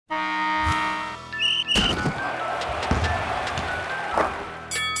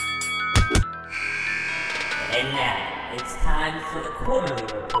Quarterly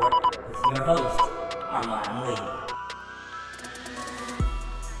Report with your host, Armon Lee.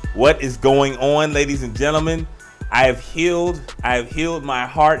 What is going on, ladies and gentlemen? I have healed my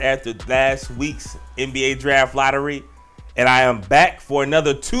heart after last week's NBA Draft Lottery, and I am back for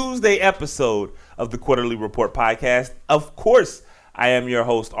another Tuesday episode of the Quarterly Report podcast. Of course, I am your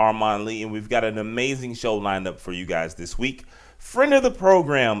host, Armon Lee, and we've got an amazing show lined up for you guys this week. Friend of the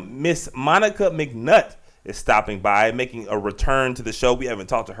program, Miss Monica McNutt, is stopping by, making a return to the show. We haven't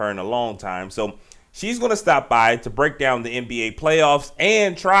talked to her in a long time, so she's going to stop by to break down the NBA playoffs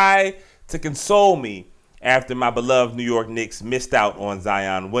and try to console me after my beloved New York Knicks missed out on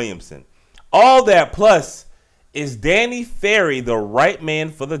Zion Williamson. All that plus, is Danny Ferry the right man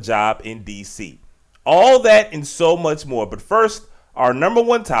for the job in D.C.? All that and so much more. But first, our number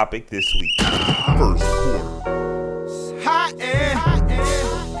one topic this week. First quarter. Hot and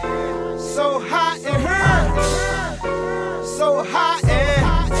so hot and so hot and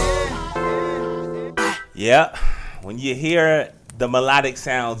Yeah, when you hear the melodic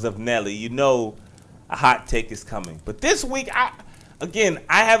sounds of Nelly, you know a hot take is coming. But this week, I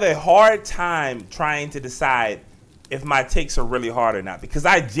have a hard time trying to decide if my takes are really hard or not, because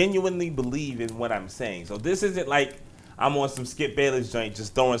I genuinely believe in what I'm saying. So this isn't like I'm on some Skip Bayless joint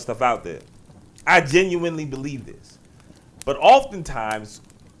just throwing stuff out there. I genuinely believe this. But oftentimes,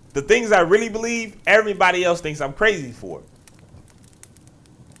 the things I really believe, everybody else thinks I'm crazy for.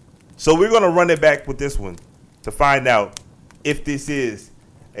 So we're going to run it back with this one to find out if this is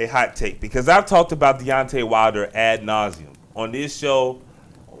a hot take. Because I've talked about Deontay Wilder ad nauseum on this show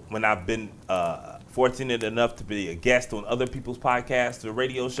when I've been fortunate enough to be a guest on other people's podcasts or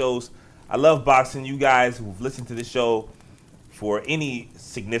radio shows. I love boxing. You guys who've listened to the show for any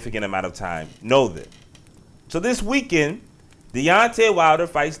significant amount of time know that. So this weekend, Deontay Wilder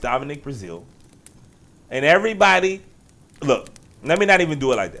fights Dominic Breazeale. And everybody, look, let me not even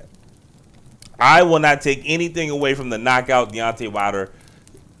do it like that. I will not take anything away from the knockout Deontay Wilder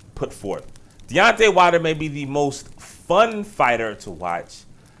put forth. Deontay Wilder may be the most fun fighter to watch,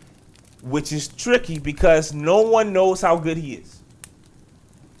 which is tricky because no one knows how good he is.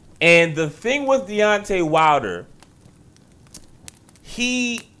 And the thing with Deontay Wilder,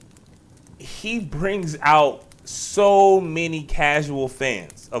 he brings out so many casual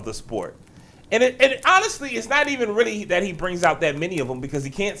fans of the sport. And it honestly, it's not even really that he brings out that many of them, because he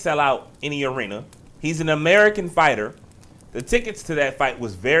can't sell out any arena. He's an American fighter. The tickets to that fight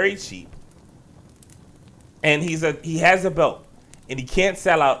was very cheap. And he has a belt. And he can't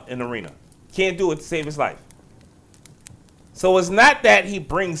sell out an arena. Can't do it to save his life. So it's not that he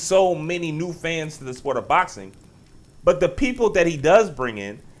brings so many new fans to the sport of boxing, but the people that he does bring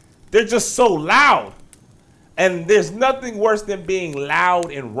in, they're just so loud. And there's nothing worse than being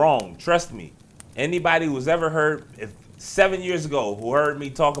loud and wrong. Trust me. Anybody who's ever heard, 7 years ago, who heard me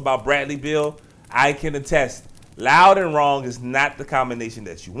talk about Bradley Beal, I can attest. Loud and wrong is not the combination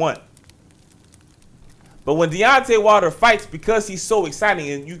that you want. But when Deontay Wilder fights, because he's so exciting,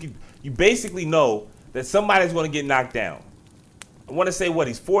 and you basically know that somebody's going to get knocked down. I want to say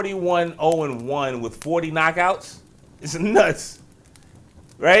he's 41-0-1 with 40 knockouts. It's nuts,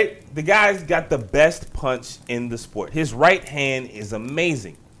 right? The guy's got the best punch in the sport. His right hand is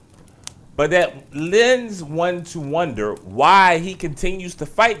amazing. But that lends one to wonder why he continues to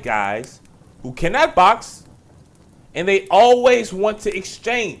fight guys who cannot box, and they always want to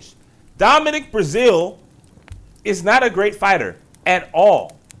exchange. Dominic Breazeale is not a great fighter at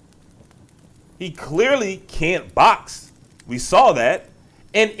all. He clearly can't box. We saw that.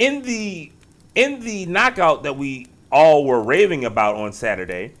 And in the knockout that we all were raving about on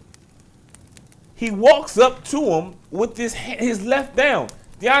Saturday, he walks up to him with his left down.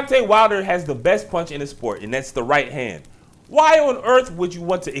 Deontay Wilder has the best punch in the sport, and that's the right hand. Why on earth would you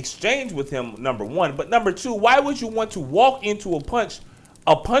want to exchange with him, number one? But number two, why would you want to walk into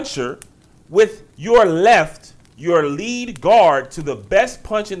a puncher with your left, your lead guard, to the best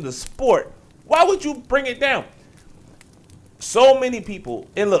punch in the sport? Why would you bring it down? So many people,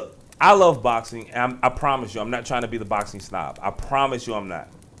 and look, I love boxing, and I promise you, I'm not trying to be the boxing snob. I promise you I'm not.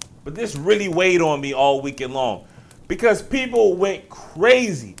 But this really weighed on me all weekend long, because people went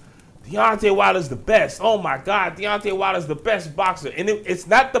crazy. Deontay Wilder's the best. Oh my God, Deontay Wilder's the best boxer. And it's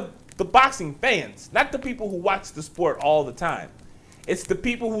not the boxing fans, not the people who watch the sport all the time. It's the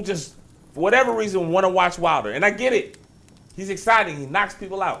people who just, for whatever reason, want to watch Wilder. And I get it. He's exciting. He knocks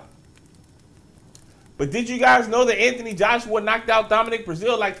people out. But did you guys know that Anthony Joshua knocked out Dominic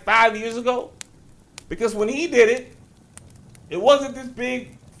Breazeale like 5 years ago? Because when he did it, it wasn't this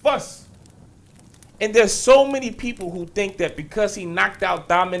big fuss. And there's so many people who think that because he knocked out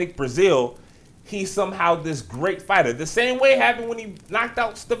Dominic Breazeale, he's somehow this great fighter. The same way happened when he knocked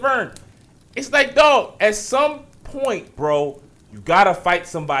out Stavern. It's like, dog, at some point, bro, you got to fight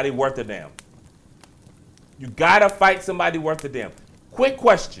somebody worth a damn. You got to fight somebody worth a damn. Quick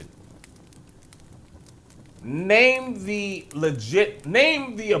question. Name the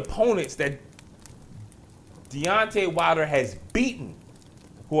opponents that Deontay Wilder has beaten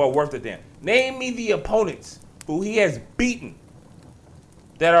who are worth a damn. Name me the opponents who he has beaten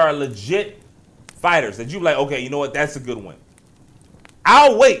that are legit fighters that you like, okay, you know what, that's a good one.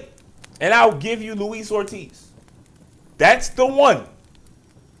 I'll wait, and I'll give you Luis Ortiz. That's the one.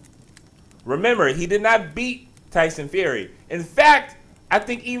 Remember, he did not beat Tyson Fury. In fact, I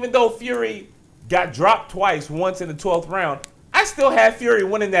think even though Fury got dropped twice, once in the 12th round, I still had Fury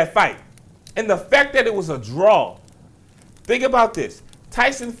winning that fight. And the fact that it was a draw, think about this.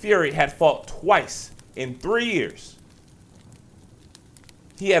 Tyson Fury had fought twice in 3 years.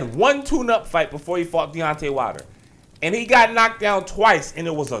 He had one tune-up fight before he fought Deontay Wilder. And he got knocked down twice, and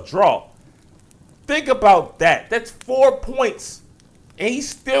it was a draw. Think about that. That's 4 points. And he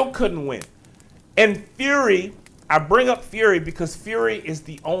still couldn't win. And Fury, I bring up Fury because Fury is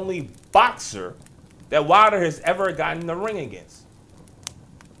the only boxer that Wilder has ever gotten in the ring against.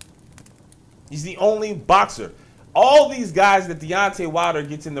 He's the only boxer. All these guys that Deontay Wilder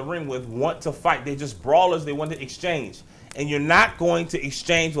gets in the ring with want to fight. They're just brawlers. They want to exchange. And you're not going to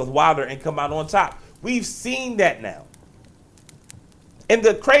exchange with Wilder and come out on top. We've seen that now. And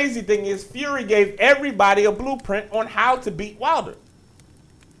the crazy thing is Fury gave everybody a blueprint on how to beat Wilder.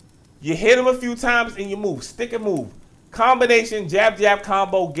 You hit him a few times and you move. Stick and move. Combination, jab, jab,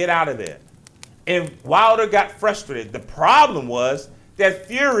 combo, get out of there. And Wilder got frustrated. The problem was that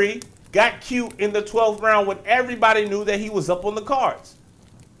Fury got cute in the 12th round when everybody knew that he was up on the cards.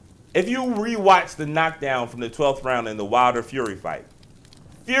 If you rewatch the knockdown from the 12th round in the Wilder-Fury fight,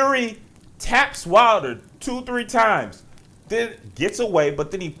 Fury taps Wilder 2-3 times, then gets away,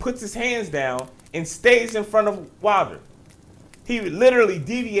 but then he puts his hands down and stays in front of Wilder. He literally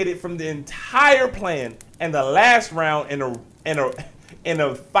deviated from the entire plan and the last round in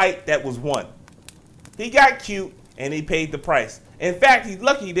a fight that was won. He got cute and he paid the price. In fact, he's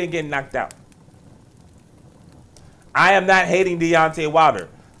lucky he didn't get knocked out. I am not hating Deontay Wilder.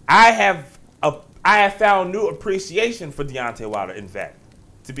 I have found new appreciation for Deontay Wilder, in fact,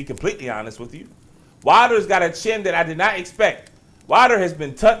 to be completely honest with you. Wilder's got a chin that I did not expect. Wilder has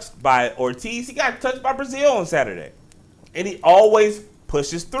been touched by Ortiz. He got touched by Brazil on Saturday. And he always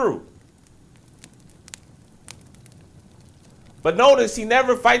pushes through. But notice he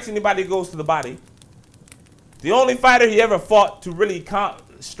never fights anybody who goes to the body. The only fighter he ever fought to really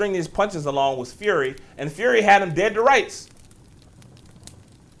string his punches along was Fury, and Fury had him dead to rights.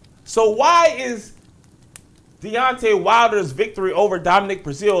 So why is Deontay Wilder's victory over Dominic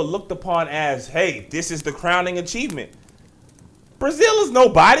Breazeale looked upon as, hey, this is the crowning achievement? Breazeale is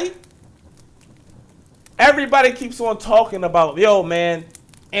nobody. Everybody keeps on talking about, yo, man,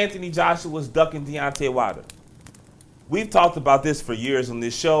 Anthony Joshua's ducking Deontay Wilder. We've talked about this for years on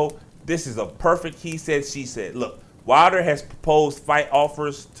this show. This is a perfect he said, she said. Look, Wilder has proposed fight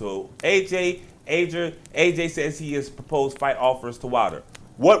offers to AJ. AJ says he has proposed fight offers to Wilder.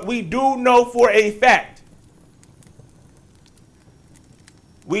 What we do know for a fact,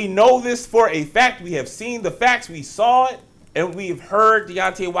 we know this for a fact. We have seen the facts. We saw it, and we've heard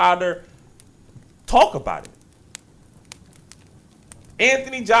Deontay Wilder talk about it.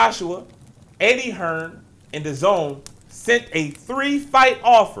 Anthony Joshua, Eddie Hearn, and DAZN sent a 3-fight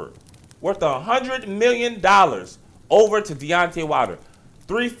offer worth $100 million over to Deontay Wilder.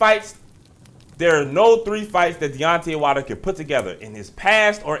 3 fights. There are no 3 fights that Deontay Wilder can put together in his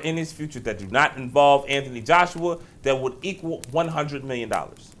past or in his future that do not involve Anthony Joshua that would equal $100 million.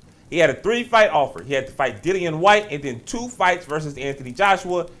 He had a 3-fight offer. He had to fight Dillian White and then 2 fights versus Anthony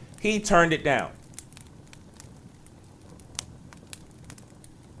Joshua. He turned it down.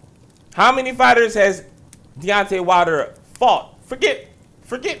 How many fighters has Deontay Wilder fought? Forget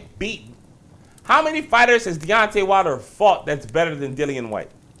beaten. How many fighters has Deontay Wilder fought that's better than Dillian White?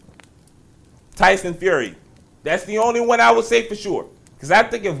 Tyson Fury. That's the only one I would say for sure. Because I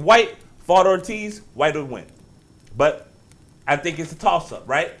think if White fought Ortiz, White would win. But I think it's a toss-up,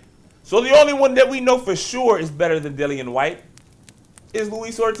 right? So the only one that we know for sure is better than Dillian White is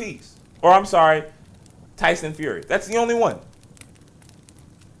Luis Ortiz. Or I'm sorry, Tyson Fury. That's the only one.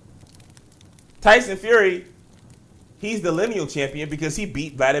 Tyson Fury, he's the lineal champion because he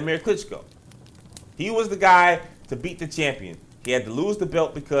beat Vladimir Klitschko. He was the guy to beat the champion. He had to lose the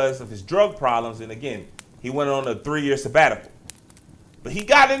belt because of his drug problems, and again, he went on a 3-year sabbatical. But he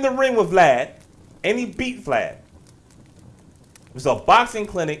got in the ring with Vlad, and he beat Vlad. It was a boxing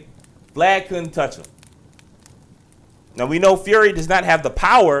clinic. Vlad couldn't touch him. Now, we know Fury does not have the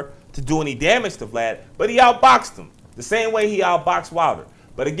power to do any damage to Vlad, but he outboxed him the same way he outboxed Wilder.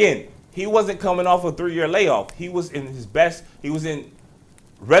 But again, he wasn't coming off a 3-year layoff. He was in his best. He was in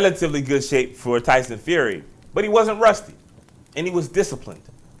relatively good shape for Tyson Fury, but he wasn't rusty, and he was disciplined,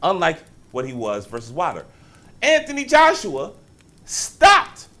 unlike what he was versus Wilder. Anthony Joshua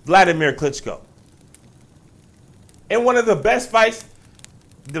stopped Vladimir Klitschko in one of the best fights.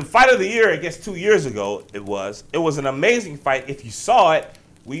 The fight of the year, I guess 2 years ago, it was an amazing fight. If you saw it,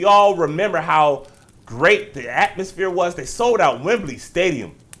 we all remember how great the atmosphere was. They sold out Wembley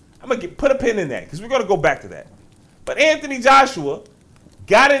Stadium. I'm going to put a pin in that because we're going to go back to that. But Anthony Joshua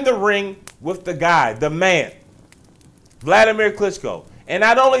got in the ring with the guy, the man, Vladimir Klitschko. And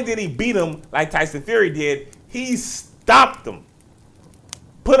not only did he beat him like Tyson Fury did, he stopped him.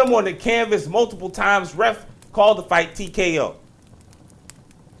 Put him on the canvas multiple times. Ref called the fight TKO.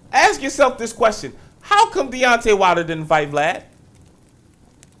 Ask yourself this question. How come Deontay Wilder didn't fight Vlad?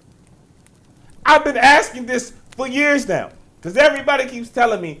 I've been asking this for years now because everybody keeps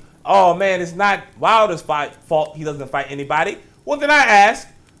telling me, oh, man, it's not Wilder's fault he doesn't fight anybody. Well, then I ask,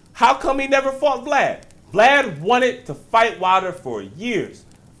 how come he never fought Vlad? Vlad wanted to fight Wilder for years.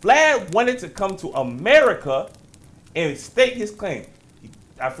 Vlad wanted to come to America and stake his claim.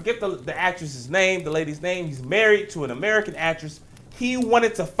 I forget the actress's name, the lady's name. He's married to an American actress. He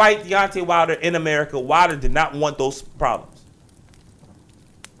wanted to fight Deontay Wilder in America. Wilder did not want those problems.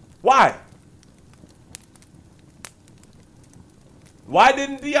 Why? Why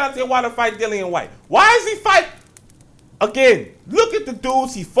didn't Deontay Wilder fight Dillian White? Why does he fight? Again, look at the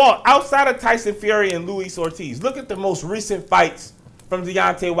dudes he fought outside of Tyson Fury and Luis Ortiz. Look at the most recent fights from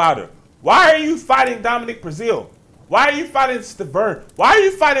Deontay Wilder. Why are you fighting Dominic Breazeale? Why are you fighting Stavern? Why are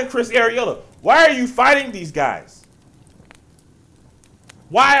you fighting Chris Arreola? Why are you fighting these guys?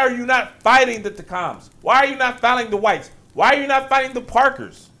 Why are you not fighting the Tacoms? Why are you not fighting the Whites? Why are you not fighting the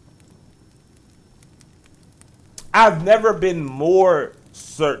Parkers? I've never been more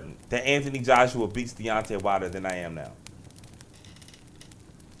certain that Anthony Joshua beats Deontay Wilder than I am now.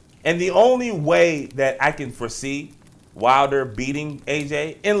 And the only way that I can foresee Wilder beating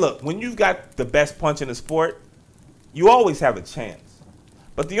AJ, and look, when you've got the best punch in the sport, you always have a chance.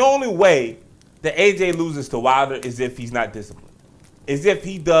 But the only way that AJ loses to Wilder is if he's not disciplined. Is if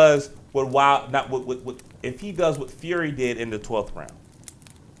he does if he does what Fury did in the 12th round.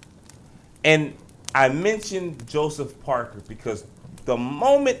 And I mentioned Joseph Parker because the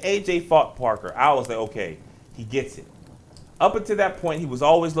moment AJ fought Parker, I was like, okay, he gets it. Up until that point, he was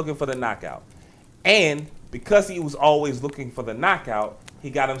always looking for the knockout. And because he was always looking for the knockout, he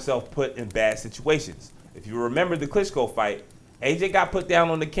got himself put in bad situations. If you remember the Klitschko fight, AJ got put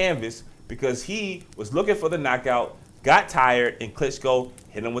down on the canvas because he was looking for the knockout, got tired, and Klitschko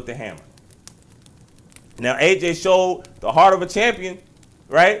hit him with the hammer. Now, AJ showed the heart of a champion,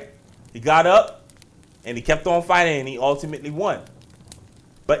 right? He got up, and he kept on fighting, and he ultimately won.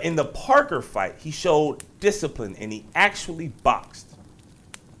 But in the Parker fight, he showed discipline, and he actually boxed.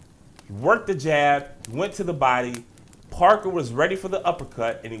 He worked the jab, he went to the body. Parker was ready for the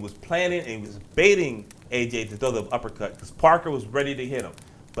uppercut, and he was planning, and he was baiting AJ to throw the uppercut because Parker was ready to hit him.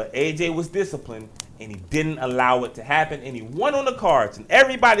 But AJ was disciplined, and he didn't allow it to happen, and he won on the cards. And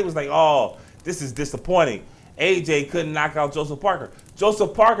everybody was like, oh, this is disappointing. AJ couldn't knock out Joseph Parker.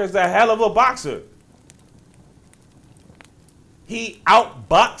 Joseph Parker's a hell of a boxer. He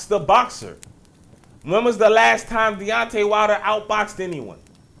outboxed the boxer. When was the last time Deontay Wilder outboxed anyone?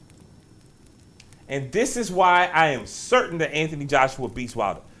 And this is why I am certain that Anthony Joshua beats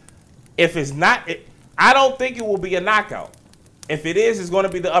Wilder. If it's not, I don't think it will be a knockout. If it is, it's going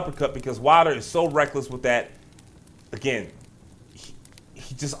to be the uppercut because Wilder is so reckless with that. Again,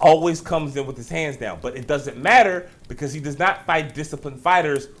 he just always comes in with his hands down. But it doesn't matter because he does not fight disciplined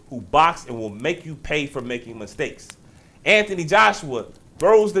fighters who box and will make you pay for making mistakes. Anthony Joshua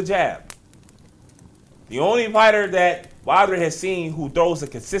throws the jab. The only fighter that Wilder has seen who throws a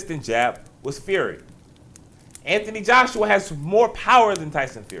consistent jab was Fury. Anthony Joshua has more power than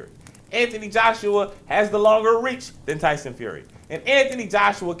Tyson Fury. Anthony Joshua has the longer reach than Tyson Fury. And Anthony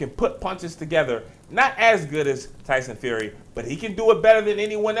Joshua can put punches together, not as good as Tyson Fury, but he can do it better than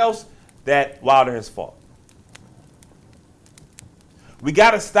anyone else that Wilder has fought. We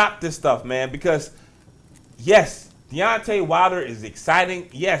got to stop this stuff, man, because, yes, Deontay Wilder is exciting.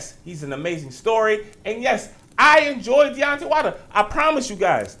 Yes, he's an amazing story. And yes, I enjoy Deontay Wilder. I promise you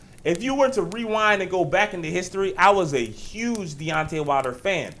guys, if you were to rewind and go back into history, I was a huge Deontay Wilder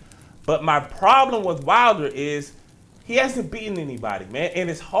fan. But my problem with Wilder is he hasn't beaten anybody, man. And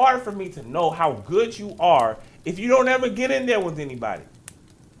it's hard for me to know how good you are if you don't ever get in there with anybody.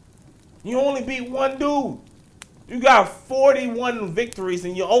 You only beat one dude. You got 41 victories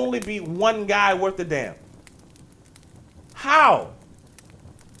and you only beat one guy worth a damn. How?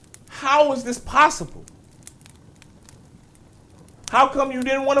 How is this possible? How come you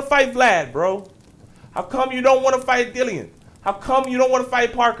didn't want to fight Vlad, bro? How come you don't want to fight Dillian? How come you don't want to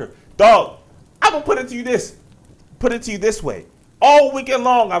fight Parker? Dog, I'm going to put it to you this way. All weekend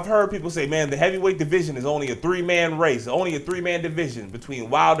long, I've heard people say, man, the heavyweight division is only a three-man race, only a three-man division between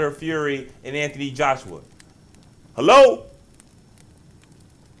Wilder, Fury, and Anthony Joshua. Hello?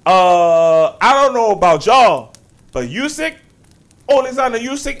 I don't know about y'all, but Usyk, Alexander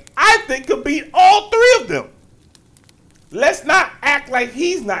Usyk, I think could beat all three of them. Let's not act like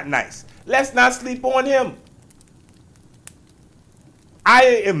he's not nice. Let's not sleep on him.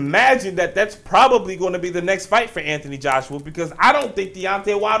 I imagine that that's probably going to be the next fight for Anthony Joshua because I don't think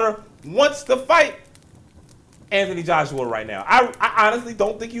Deontay Wilder wants to fight Anthony Joshua right now. I honestly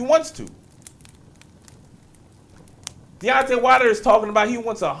don't think he wants to. Deontay Wilder is talking about he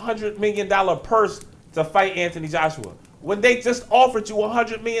wants a $100 million purse to fight Anthony Joshua when they just offered you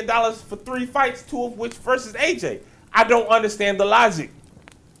 $100 million for 3 fights, 2 of which versus AJ. I don't understand the logic.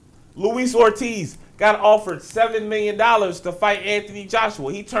 Luis Ortiz got offered $7 million to fight Anthony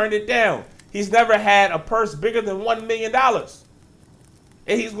Joshua. He turned it down. He's never had a purse bigger than $1 million. And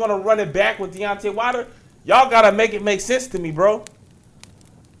he's going to run it back with Deontay Wilder? Y'all got to make it make sense to me, bro.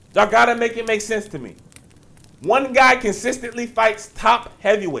 Y'all got to make it make sense to me. One guy consistently fights top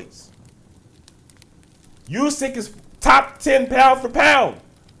heavyweights. Usyk is top 10 pound for pound.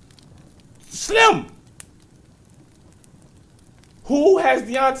 Slim. Who has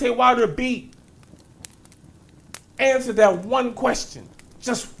Deontay Wilder beat? Answer that one question.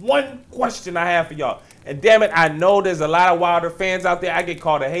 Just one question I have for y'all. And damn it, I know there's a lot of Wilder fans out there. I get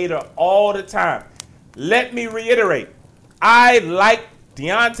called a hater all the time. Let me reiterate. I like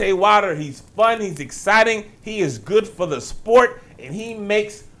Deontay Wilder. He's fun. He's exciting. He is good for the sport. And he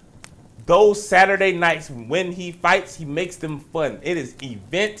makes those Saturday nights when he fights, he makes them fun. It is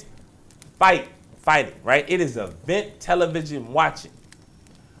event fighting, right? It is event television watching.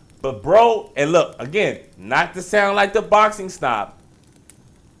 But bro, and look, again, not to sound like the boxing snob.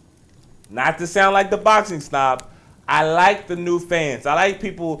 I like the new fans. I like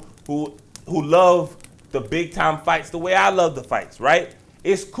people who love the big time fights the way I love the fights, right?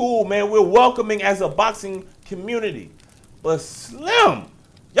 It's cool, man. We're welcoming as a boxing community. But Slim,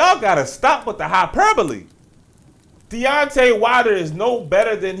 y'all gotta stop with the hyperbole. Deontay Wilder is no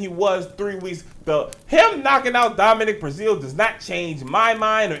better than he was 3 weeks. Him knocking out Dominic Breazeale does not change my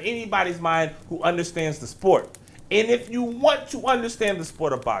mind or anybody's mind who understands the sport. And if you want to understand the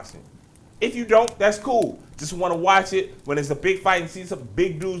sport of boxing, if you don't, that's cool. Just want to watch it when it's a big fight and see some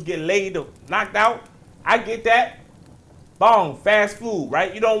big dudes get laid or knocked out. I get that. Bong, fast food,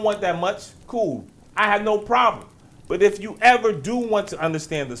 right? You don't want that much. Cool. I have no problem. But if you ever do want to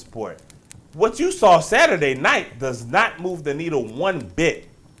understand the sport, what you saw Saturday night does not move the needle one bit.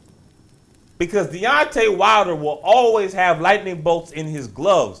 Because Deontay Wilder will always have lightning bolts in his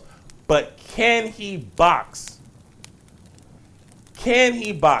gloves. But can he box? Can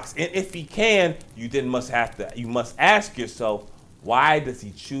he box? And if he can, you must ask yourself, why does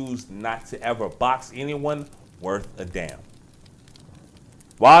he choose not to ever box anyone worth a damn?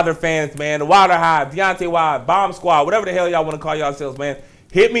 Wilder fans, man, the Wilder Hive, Deontay Wilder, Bomb Squad, whatever the hell y'all want to call yourselves, man,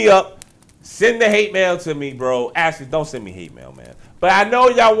 hit me up. Send the hate mail to me, bro. Actually, don't send me hate mail, man. But I know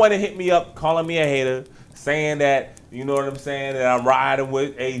y'all want to hit me up, calling me a hater, saying that, you know what I'm saying, that I'm riding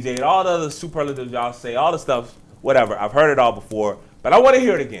with AJ, and all the other superlatives y'all say, all the stuff, whatever. I've heard it all before, but I want to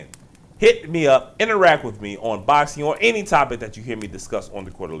hear it again. Hit me up, interact with me on boxing or any topic that you hear me discuss on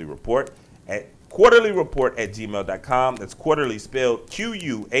the Quarterly Report at quarterlyreport@gmail.com. That's quarterly spelled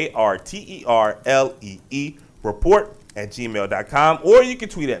QUARTERLEE report@gmail.com. Or you can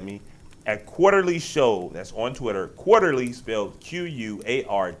tweet at me at Quarterly Show. That's on Twitter. Quarterly spelled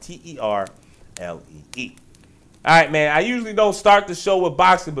QUARTERLEE. All right, man. I usually don't start the show with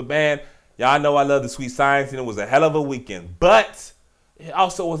boxing, but man, y'all know I love the sweet science, and it was a hell of a weekend. But it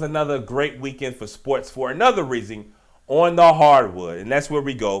also was another great weekend for sports for another reason on the hardwood, and that's where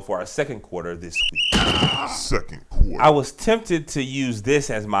we go for our second quarter this week. Second quarter. I was tempted to use this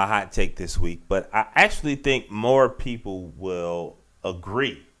as my hot take this week, but I actually think more people will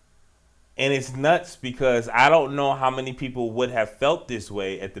agree. And it's nuts because I don't know how many people would have felt this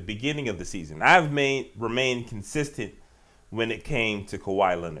way at the beginning of the season. I've remained consistent when it came to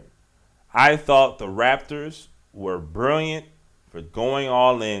Kawhi Leonard. I thought the Raptors were brilliant for going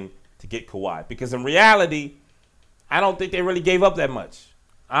all in to get Kawhi. Because in reality, I don't think they really gave up that much.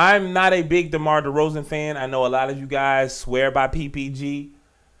 I'm not a big DeMar DeRozan fan. I know a lot of you guys swear by PPG.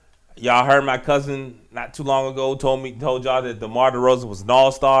 Y'all heard my cousin not too long ago told y'all that DeMar DeRozan was an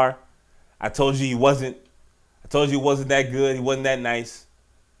all-star. I told you he wasn't. I told you he wasn't that good. He wasn't that nice.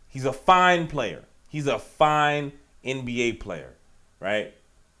 He's a fine player. He's a fine NBA player, right?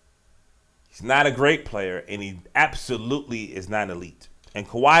 He's not a great player, and he absolutely is not elite. And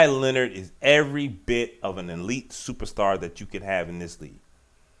Kawhi Leonard is every bit of an elite superstar that you could have in this league.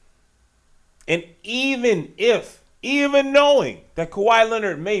 And even knowing that Kawhi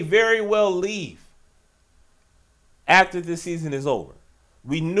Leonard may very well leave after this season is over,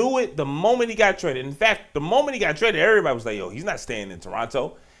 we knew it the moment he got traded. In fact, the moment he got traded, everybody was like, yo, he's not staying in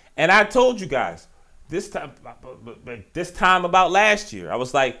Toronto. And I told you guys this time about last year, I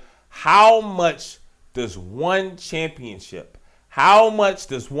was like, how much does one championship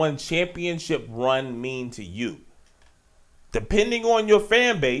run mean to you? Depending on your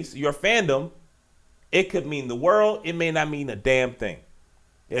fan base, your fandom, it could mean the world. It may not mean a damn thing.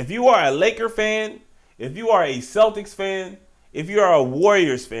 If you are a Laker fan, if you are a Celtics fan, if you are a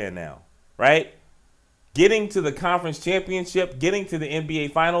Warriors fan now, right? Getting to the conference championship, getting to the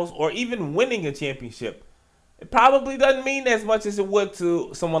NBA finals, or even winning a championship, it probably doesn't mean as much as it would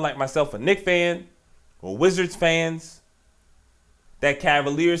to someone like myself, a Knicks fan or Wizards fans. That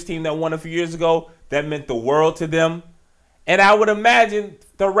Cavaliers team that won a few years ago, that meant the world to them. And I would imagine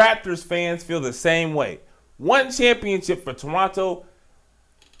the Raptors fans feel the same way. One championship for Toronto,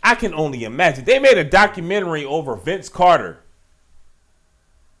 I can only imagine. They made a documentary over Vince Carter.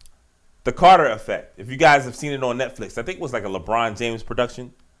 The Carter Effect. If you guys have seen it on Netflix, I think it was like a LeBron James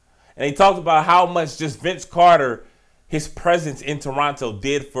production. And he talked about how much just Vince Carter, his presence in Toronto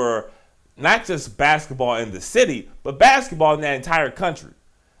did for not just basketball in the city, but basketball in that entire country.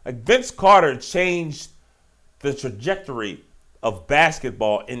 Like Vince Carter changed the trajectory of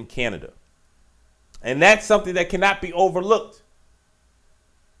basketball in Canada. And that's something that cannot be overlooked.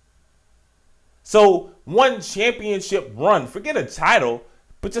 So one championship run, forget a title,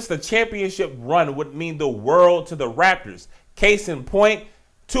 but just a championship run would mean the world to the Raptors. Case in point,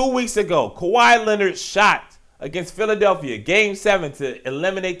 2 weeks ago, Kawhi Leonard shot against Philadelphia, Game 7 to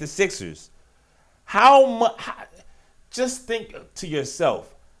eliminate the Sixers. Just think to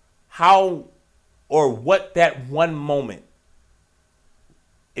yourself how or what that one moment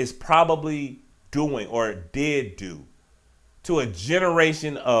is probably doing or did do to a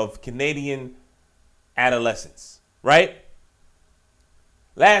generation of Canadian adolescents, right?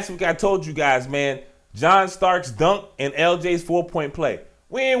 Last week I told you guys, man, John Stark's dunk and LJ's 4-point play.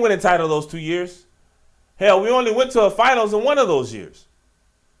 We ain't winning title those 2 years. Hell, we only went to a finals in one of those years.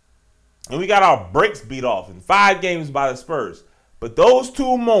 And we got our brakes beat off in 5 games by the Spurs. But those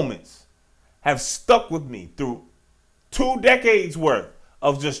 2 moments have stuck with me through 2 decades worth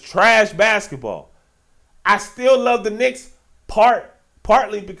of just trash basketball. I still love the Knicks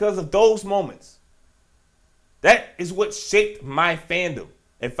partly because of those moments. That is what shaped my fandom.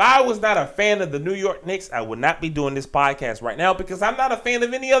 If I was not a fan of the New York Knicks, I would not be doing this podcast right now because I'm not a fan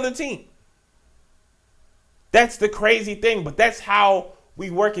of any other team. That's the crazy thing, but that's how we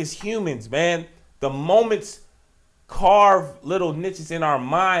work as humans, man. The moments carve little niches in our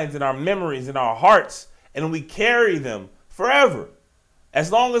minds, in our memories, in our hearts, and we carry them forever.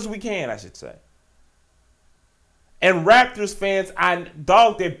 As long as we can, I should say. And Raptors fans,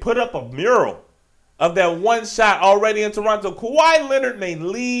 they put up a mural of that one shot already in Toronto. Kawhi Leonard may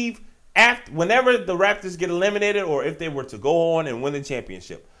leave whenever the Raptors get eliminated or if they were to go on and win the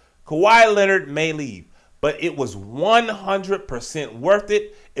championship. Kawhi Leonard may leave, but it was 100% worth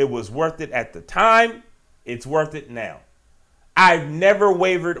it. It was worth it at the time. It's worth it now. I've never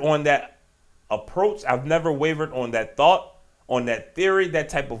wavered on that approach. I've never wavered on that thought, on that theory, that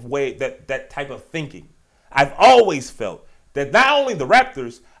type of way, that type of thinking. I've always felt that not only the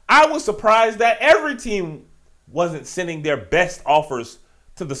Raptors, I was surprised that every team wasn't sending their best offers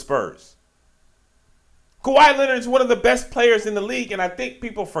to the Spurs. Kawhi Leonard is one of the best players in the league, and I think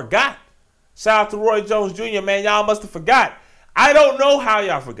people forgot. Shout out to Roy Jones Jr., man. Y'all must have forgot. I don't know how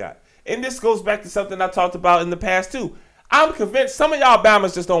y'all forgot. And this goes back to something I talked about in the past, too. I'm convinced some of y'all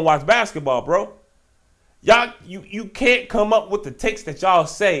Bama's just don't watch basketball, bro. Y'all, you can't come up with the takes that y'all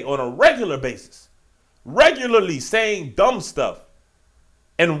say on a regular basis. Regularly saying dumb stuff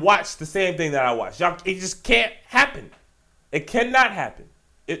and watch the same thing that I watch. Y'all, it just can't happen. It cannot happen.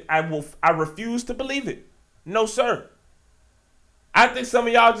 I refuse to believe it. No, sir. I think some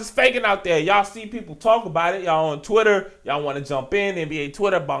of y'all just faking out there. Y'all see people talk about it. Y'all on Twitter. Y'all want to jump in. NBA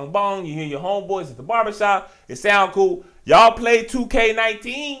Twitter, bong bong. You hear your homeboys at the barbershop. It sound cool. Y'all play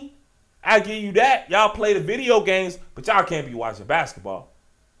 2K19. I give you that. Y'all play the video games, but y'all can't be watching basketball.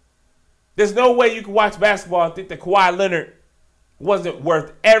 There's no way you can watch basketball and think that Kawhi Leonard wasn't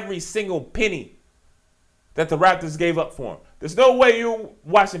worth every single penny that the Raptors gave up for him. There's no way you're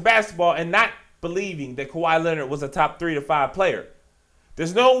watching basketball and not believing that Kawhi Leonard was a top 3 to 5 player.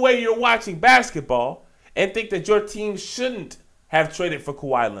 There's no way you're watching basketball and think that your team shouldn't have traded for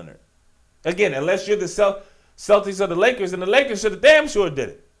Kawhi Leonard. Again, unless you're the Celtics or the Lakers, and the Lakers should have damn sure did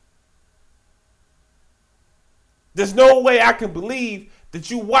it. There's no way I can believe that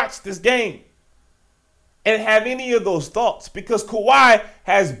you watched this game and have any of those thoughts, because Kawhi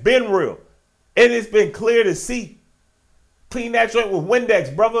has been real. It has been clear to see. Clean that joint with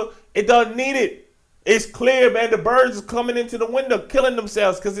Windex, brother. It doesn't need it. It's clear, man. The birds are coming into the window, killing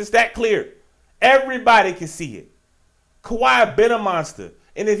themselves because it's that clear. Everybody can see it. Kawhi been a monster.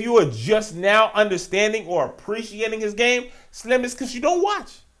 And if you are just now understanding or appreciating his game, Slim, it's because you don't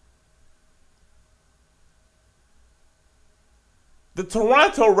watch. The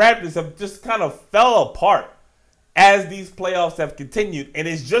Toronto Raptors have just kind of fell apart as these playoffs have continued, and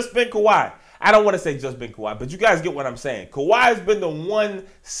it's just been Kawhi. I don't want to say just been Kawhi, but you guys get what I'm saying. Kawhi has been the one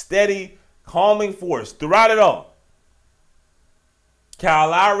steady, calming force throughout it all. Kyle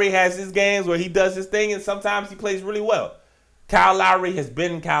Lowry has his games where he does his thing, and sometimes he plays really well. Kyle Lowry has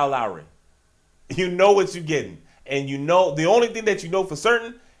been Kyle Lowry. You know what you're getting. And you know, the only thing that you know for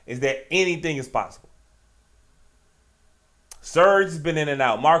certain is that anything is possible. Serge has been in and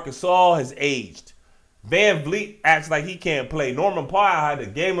out. Marcus Gasol has aged. Van Vliet acts like he can't play. Norman Powell had the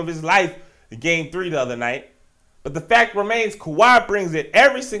game of his life in Game 3 the other night. But the fact remains, Kawhi brings it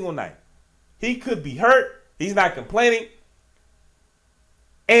every single night. He could be hurt. He's not complaining.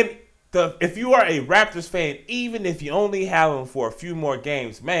 And if you are a Raptors fan, even if you only have him for a few more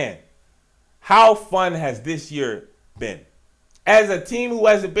games, man, how fun has this year been? As a team who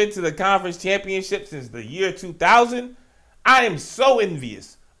hasn't been to the conference championship since the year 2000, I am so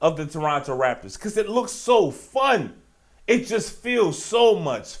envious of the Toronto Raptors because it looks so fun. It just feels so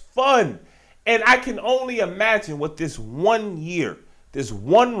much fun. And I can only imagine what this 1 year, this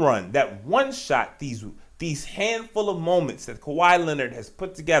one run, that one shot, these handful of moments that Kawhi Leonard has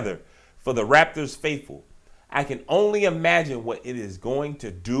put together for the Raptors faithful. I can only imagine what it is going to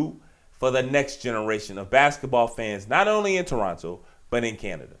do for the next generation of basketball fans, not only in Toronto, but in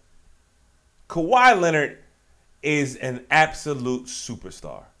Canada. Kawhi Leonard is an absolute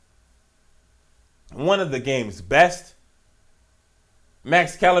superstar. One of the game's best.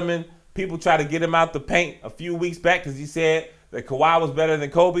 Max Kellerman, people try to get him out the paint a few weeks back because he said that Kawhi was better than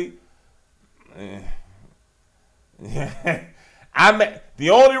Kobe. The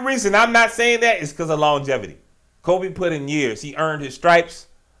only reason I'm not saying that is because of longevity. Kobe put in years. He earned his stripes.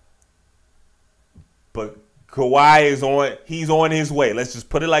 But Kawhi he's on his way. Let's just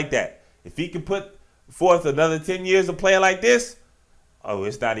put it like that. If he can put forth another 10 years of playing like this,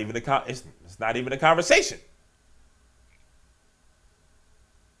 it's not even a conversation.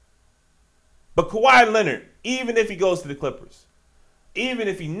 But Kawhi Leonard, even if he goes to the Clippers, even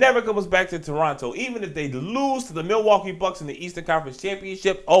if he never comes back to Toronto, even if they lose to the Milwaukee Bucks in the Eastern Conference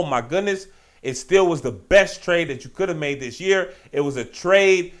Championship, oh my goodness, it still was the best trade that you could have made this year. It was a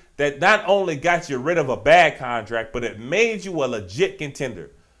trade that not only got you rid of a bad contract, but it made you a legit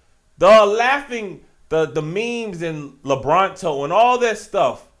contender. The laughing, the memes and LeBronto and all that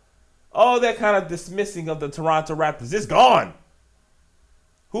stuff, all that kind of dismissing of the Toronto Raptors, it's gone.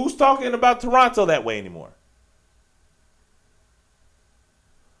 Who's talking about Toronto that way anymore?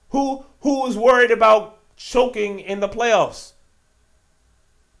 Who is worried about choking in the playoffs?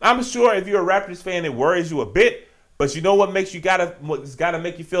 I'm sure if you're a Raptors fan, it worries you a bit. But you know what's gotta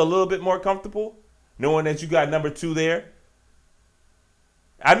make you feel a little bit more comfortable? Knowing that you got number 2 there.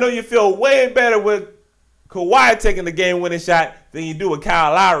 I know you feel way better with Kawhi taking the game-winning shot than you do with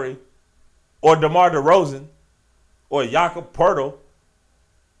Kyle Lowry or DeMar DeRozan or Jakob Poeltl.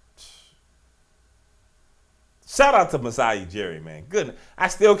 Shout out to Masai Ujiri, man. Good. I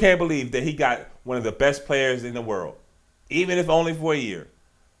still can't believe that he got one of the best players in the world, even if only for a year,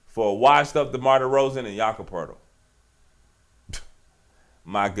 for a washed-up DeMar DeRozan and Jakob Poeltl.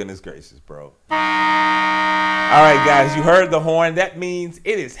 My goodness gracious, bro. All right, guys, you heard the horn. That means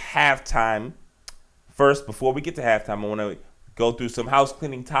it is halftime. First, before we get to halftime, I want to go through some house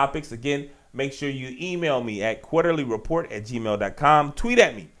cleaning topics. Again, make sure you email me at quarterlyreport@gmail.com. Tweet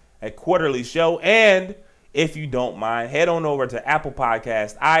at me at quarterlyshow. And if you don't mind, head on over to Apple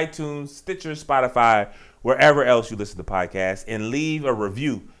Podcasts, iTunes, Stitcher, Spotify, wherever else you listen to podcasts, and leave a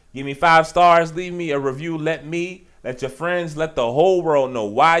review. Give me 5 stars. Leave me a review. Let your friends, let the whole world know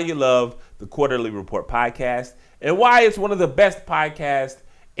why you love the Quarterly Report podcast and why it's one of the best podcasts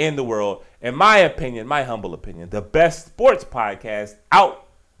in the world. In my opinion, my humble opinion, the best sports podcast out.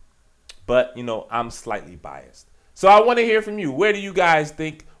 But, I'm slightly biased. So I want to hear from you. Where do you guys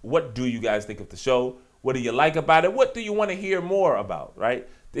think? What do you guys think of the show? What do you like about it? What do you want to hear more about, right?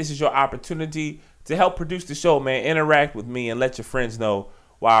 This is your opportunity to help produce the show, man. Interact with me and let your friends know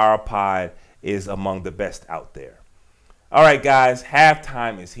why our pod is among the best out there. All right, guys,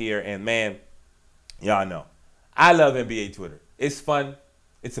 halftime is here, and man, y'all know, I love NBA Twitter. It's fun.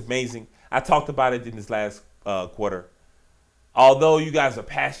 It's amazing. I talked about it in this last quarter. Although you guys are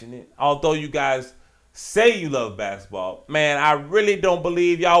passionate, although you guys say you love basketball, man, I really don't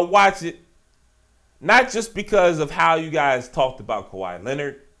believe y'all watch it. Not just because of how you guys talked about Kawhi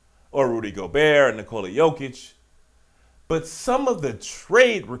Leonard or Rudy Gobert or Nikola Jokic, but some of the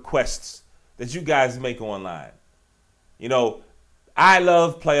trade requests that you guys make online. You know, I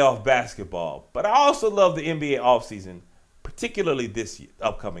love playoff basketball, but I also love the NBA offseason, particularly this year,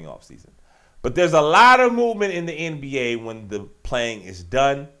 upcoming offseason. But there's a lot of movement in the NBA when the playing is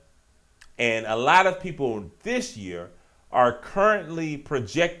done, and a lot of people this year are currently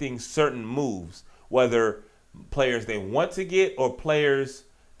projecting certain moves, whether players they want to get or players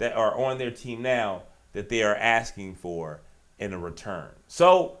that are on their team now that they are asking for in a return.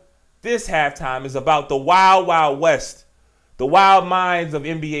 So this halftime is about the wild, wild west, the wild minds of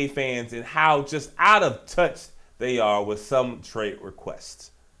NBA fans and how just out of touch they are with some trade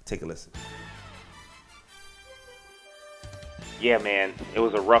requests. Take a listen. Yeah, man, it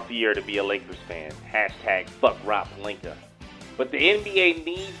was a rough year to be a Lakers fan. Hashtag fuck Rob Pelinka. But the NBA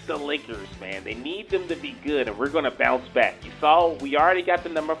needs the Lakers, man. They need them to be good, and we're going to bounce back. You saw, we already got the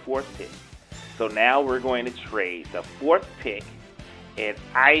number 4th pick. So now we're going to trade the 4th pick and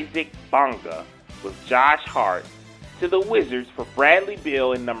Isaac Bonga with Josh Hart to the Wizards for Bradley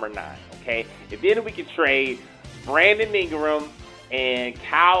Beal in number 9, okay? And then we can trade Brandon Ingram and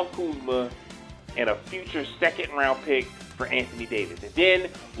Kyle Kuzma and a future 2nd-round pick for Anthony Davis. And then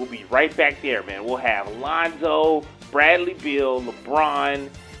we'll be right back there, man. We'll have Lonzo, Bradley Beal, LeBron,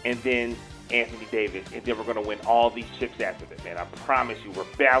 and then Anthony Davis. And then we're going to win all these chips after that, man. I promise you, we're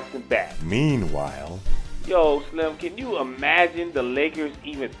bouncing back. Meanwhile, yo, Slim, can you imagine the Lakers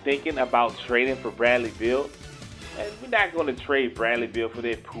even thinking about trading for Bradley Beal? Man, we're not going to trade Bradley Beal for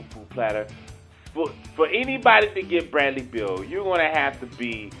that poo-poo platter. For anybody to get Bradley Beal, you're going to have to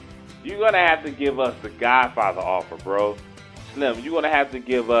give us the Godfather offer, bro. Slim, you're going to have to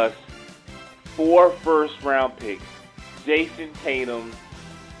give us 4 first-round picks. Jason Tatum,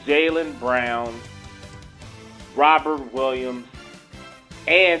 Jaylen Brown, Robert Williams,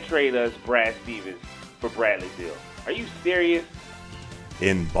 and trade us Brad Stevens for Bradley Beal. Are you serious?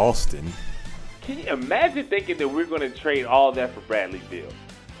 in Boston. Can you imagine thinking that we're going to trade all that for Bradley Beal?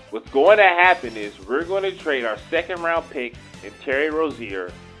 What's going to happen is we're going to trade our 2nd-round pick and Terry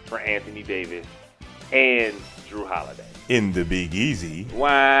Rozier for Anthony Davis and Drew Holiday. In the Big Easy.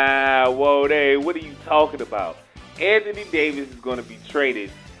 Wow, whoa, hey, what are you talking about? Anthony Davis is going to be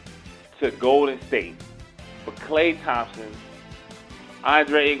traded to Golden State for Klay Thompson,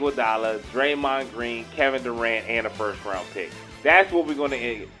 Andre Iguodala, Draymond Green, Kevin Durant, and a first-round pick. That's what we're going to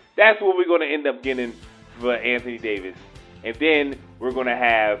end up getting for Anthony Davis. And then we're going to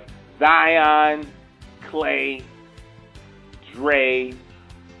have Zion, Klay, Dre,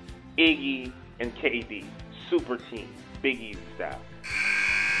 Iggy, and KD. Super team. Big Easy style.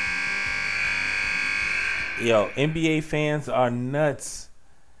 Yo, NBA fans are nuts.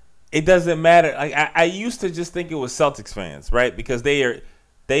 It doesn't matter. Like I used to just think it was Celtics fans, right? Because they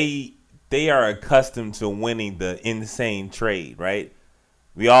are accustomed to winning the insane trade, right?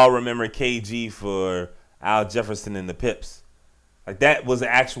 We all remember KG for Al Jefferson and the Pips. Like that was an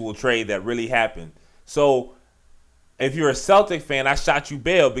actual trade that really happened. So if you're a Celtic fan, I shot you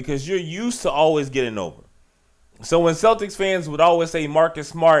bail because you're used to always getting over. So when Celtics fans would always say Marcus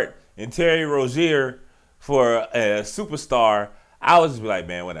Smart and Terry Rozier for a superstar, I would just be like,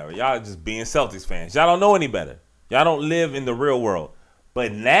 man, whatever. Y'all just being Celtics fans. Y'all don't know any better. Y'all don't live in the real world.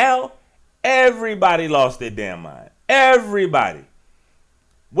 But now, everybody lost their damn mind. Everybody.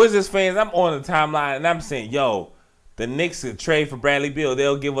 Wizards fans, I'm on the timeline, and I'm saying, yo, the Knicks could trade for Bradley Beal.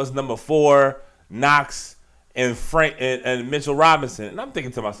 They'll give us number 4, Knox, and Frank and Mitchell Robinson. And I'm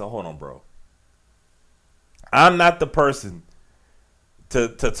thinking to myself, hold on, bro. I'm not the person to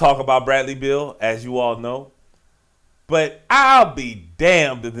talk about Bradley Beal, as you all know. But I'll be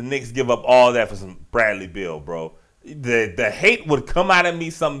damned if the Knicks give up all that for some Bradley Beal, bro. The hate would come out of me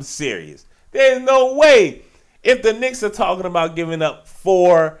something serious. There's no way. If the Knicks are talking about giving up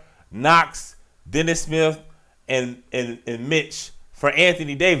 4, Knox, Dennis Smith, and Mitch for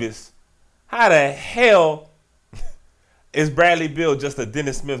Anthony Davis, how the hell is Bradley Beal just a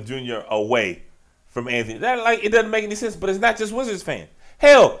Dennis Smith Jr. away from Anthony? It doesn't make any sense, but it's not just Wizards fans.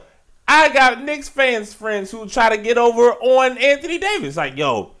 Hell, I got Knicks friends who try to get over on Anthony Davis. Like,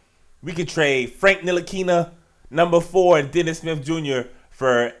 yo, we could trade Frank Ntilikina, number 4, and Dennis Smith Jr.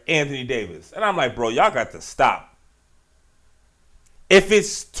 for Anthony Davis. And I'm like, bro, y'all got to stop. If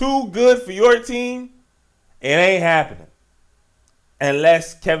it's too good for your team, it ain't happening.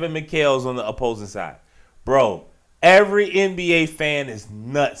 Unless Kevin McHale's on the opposing side. Bro, every NBA fan is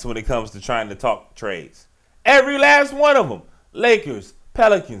nuts when it comes to trying to talk trades. Every last one of them. Lakers,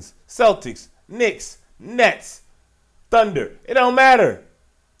 Pelicans, Celtics, Knicks, Nets, Thunder. It don't matter.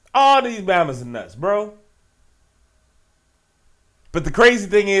 All these Bamas are nuts, bro. But the crazy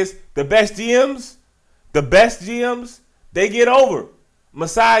thing is, the best GMs, they get over.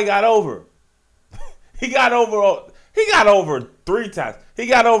 Masai got over. He got over 3 times. He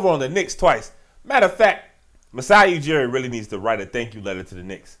got over on the Knicks twice. Matter of fact, Masai Ujiri really needs to write a thank you letter to the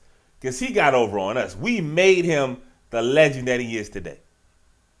Knicks. Because he got over on us. We made him the legend that he is today.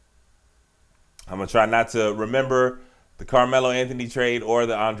 I'm going to try not to remember the Carmelo Anthony trade or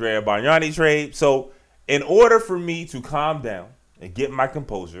the Andrea Bargnani trade. So in order for me to calm down and get my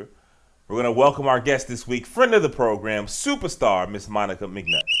composure, we're going to welcome our guest this week, friend of the program, superstar, Miss Monica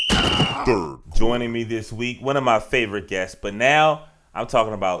McNutt. Joining me this week, one of my favorite guests, but now I'm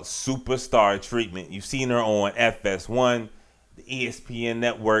talking about superstar treatment. You've seen her on FS1, the ESPN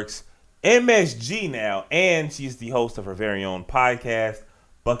networks, MSG now, and she's the host of her very own podcast,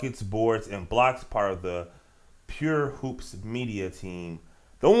 Buckets, Boards, and Blocks, part of the Pure Hoops media team.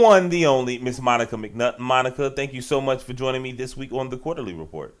 The one, the only, Miss Monica McNutt. Monica, thank you so much for joining me this week on the Quarterly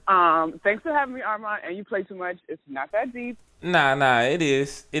Report. Thanks for having me, Armon, and you play too much. It's not that deep. Nah, it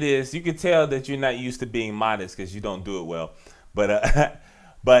is. It is. You can tell that you're not used to being modest because you don't do it well.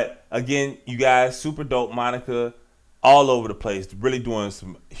 But again, you guys, super dope. Monica, all over the place, really doing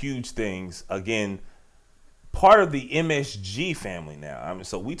some huge things. Again, part of the MSG family now. I mean,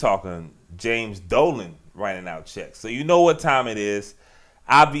 so we talking James Dolan writing out checks. So you know what time it is.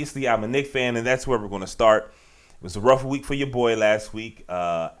 Obviously, I'm a Knicks fan, and that's where we're going to start. It was a rough week for your boy last week.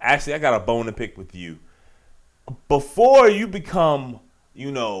 Actually, I got a bone to pick with you. Before you become,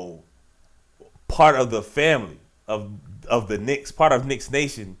 part of the family of the Knicks, part of Knicks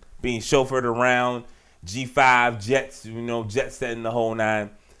Nation, being chauffeured around, G5, Jets, jet setting the whole 9.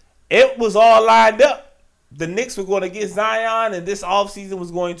 It was all lined up. The Knicks were going to get Zion, and this offseason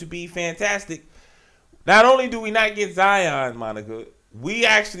was going to be fantastic. Not only do we not get Zion, Monica, we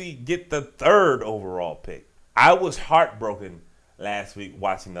actually get the 3rd overall pick. I was heartbroken last week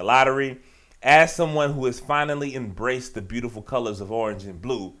watching the lottery. As someone who has finally embraced the beautiful colors of orange and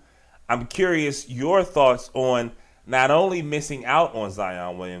blue, I'm curious your thoughts on not only missing out on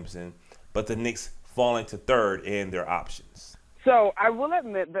Zion Williamson, but the Knicks falling to 3rd in their options. So I will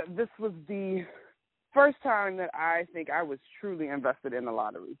admit that this was the first time that I think I was truly invested in the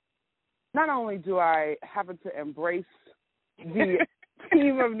lottery. Not only do I happen to embrace the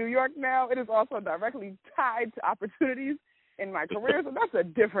team of New York now, it is also directly tied to opportunities in my career, so that's a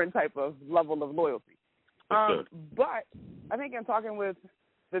different type of level of loyalty. But I think in talking with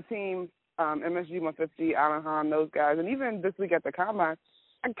the team, MSG 150, Alan Hahn, those guys, and even this week at the Combine,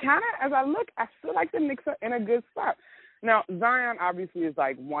 as I look, I feel like the Knicks are in a good spot. Now, Zion obviously is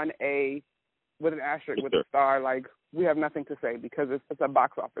like 1A with an asterisk with a star. Like, we have nothing to say because it's a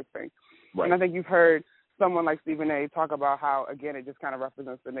box office thing. Right. And I think you've heard someone like Stephen A. talk about how, again, it just kind of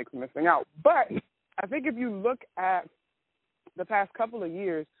represents the Knicks missing out. But I think if you look at the past couple of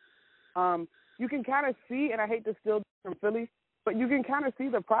years, you can kind of see, and I hate to steal from Philly, but you can kind of see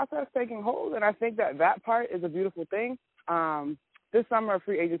the process taking hold, and I think that part is a beautiful thing. This summer,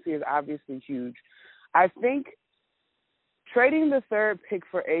 free agency is obviously huge. I think trading the 3rd pick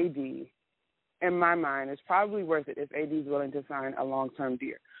for AD, in my mind, is probably worth it if AD is willing to sign a long-term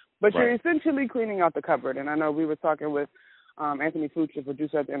deal. But You're essentially cleaning out the cupboard, and I know we were talking with Anthony Fuchs, the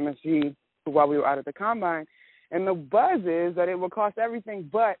producer at the MSG, while we were out at the Combine, and the buzz is that it will cost everything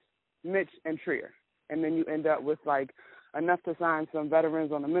but Mitch and Trier. And then you end up with, enough to sign some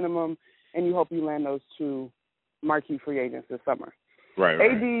veterans on a minimum, and you hope you land those 2 marquee free agents this summer. Right.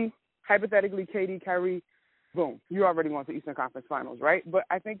 AD, hypothetically, KD, Kyrie, boom, you already won the Eastern Conference Finals, right? But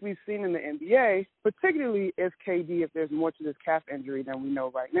I think we've seen in the NBA, particularly if there's more to this calf injury than we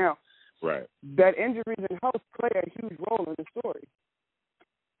know right now, right, that injuries and health play a huge role in the story.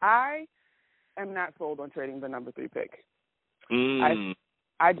 I am not sold on trading the number 3 pick.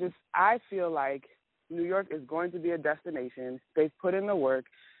 I feel like New York is going to be a destination. They've put in the work.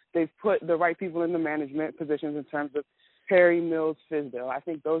 They've put the right people in the management positions in terms of Perry, Mills, Fizdale. I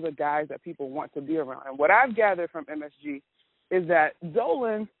think those are guys that people want to be around. And what I've gathered from MSG is that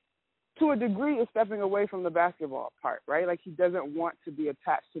Dolan to a degree, is stepping away from the basketball part, right? Like, he doesn't want to be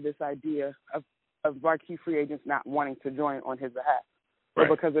attached to this idea of marquee free agents not wanting to join on his behalf, or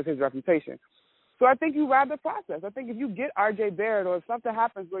because of his reputation. So I think you ride the process. I think if you get R.J. Barrett, or if something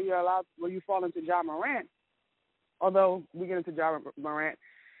happens where you fall into Ja Morant, although we get into Ja Morant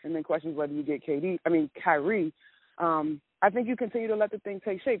and then questions whether you get Kyrie, I think you continue to let the thing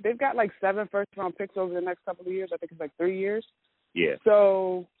take shape. They've got like 7 first-round picks over the next couple of years. I think it's like 3 years. Yeah.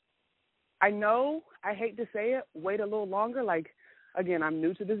 So I know, I hate to say it, wait a little longer. Like, again, I'm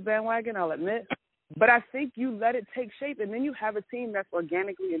new to this bandwagon, I'll admit. But I think you let it take shape, and then you have a team that's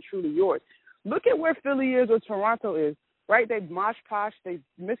organically and truly yours. Look at where Philly is or Toronto is, right? They've mosh-posh, they've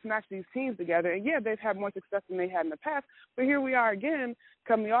mismatched these teams together. And, yeah, they've had more success than they had in the past. But here we are again,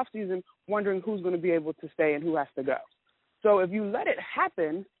 come the offseason, wondering who's going to be able to stay and who has to go. So if you let it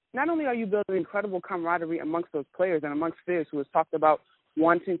happen, not only are you building incredible camaraderie amongst those players and amongst Fizz, who has talked about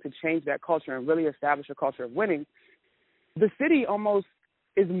wanting to change that culture and really establish a culture of winning, the city almost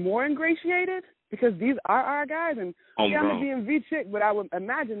is more ingratiated because these are our guys. And I'm a DMV chick, but I would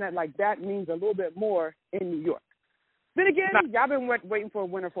imagine that, like, that means a little bit more in New York. Then again, y'all been waiting for a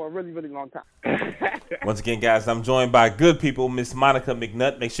winner for a really, really long time. Once again, guys, I'm joined by good people, Miss Monica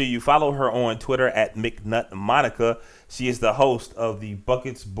McNutt. Make sure you follow her on Twitter at McNuttMonica. She is the host of the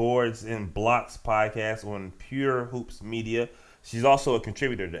Buckets, Boards, and Blocks podcast on Pure Hoops Media. She's also a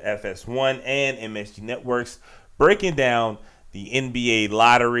contributor to FS1 and MSG Networks, breaking down the NBA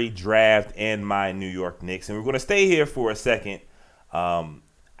lottery, draft, and my New York Knicks. And we're going to stay here for a second.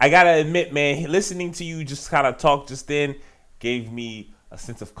 I got to admit, man, listening to you just kind of talk just then gave me a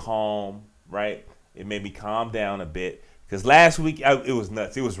sense of calm, right? It made me calm down a bit. Because last week, it was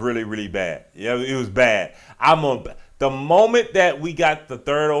nuts. It was really, really bad. Yeah, it was bad. The moment that we got the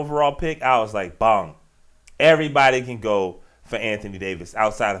 3rd overall pick, I was like, bong. Everybody can go for Anthony Davis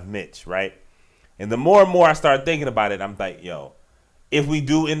outside of Mitch, right? And the more and more I started thinking about it, I'm like, yo, if we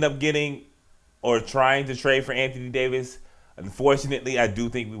do end up getting or trying to trade for Anthony Davis, unfortunately, I do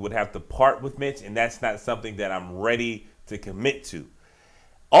think we would have to part with Mitch, and that's not something that I'm ready to commit to.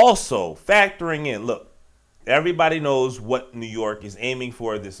 Also, factoring in, look, everybody knows what New York is aiming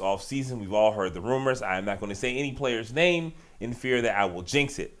for this offseason. We've all heard the rumors. I'm not going to say any player's name in fear that I will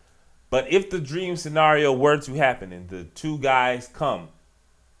jinx it. But if the dream scenario were to happen and the 2 guys come,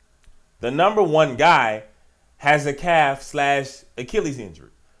 the number 1 guy has a calf/Achilles injury.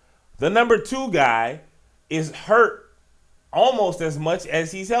 The number 2 guy is hurt almost as much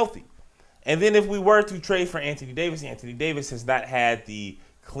as he's healthy. And then if we were to trade for Anthony Davis has not had the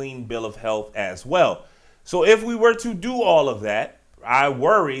clean bill of health as well. So if we were to do all of that, I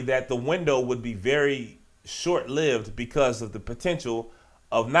worry that the window would be very short-lived because of the potential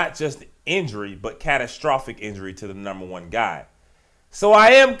of not just injury, but catastrophic injury to the number 1 guy. So I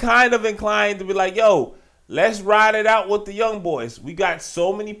am kind of inclined to be like, yo, let's ride it out with the young boys. We got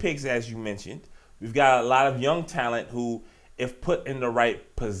so many picks, as you mentioned. We've got a lot of young talent who, if put in the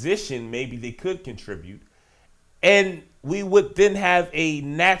right position, maybe they could contribute. And we would then have a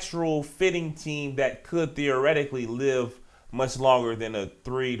natural fitting team that could theoretically live much longer than a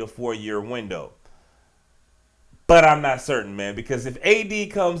 3 to 4 year window. But I'm not certain, man, because if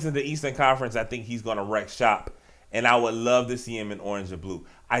AD comes in the Eastern Conference, I think he's going to wreck shop. And I would love to see him in orange or blue.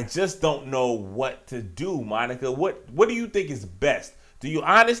 I just don't know what to do, Monica. What do you think is best? Do you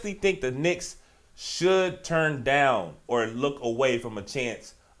honestly think the Knicks should turn down or look away from a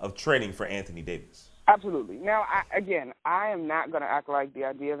chance of trading for Anthony Davis? Absolutely. Now, I am not going to act like the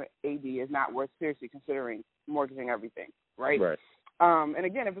idea of AD is not worth seriously considering mortgaging everything, right? Right. And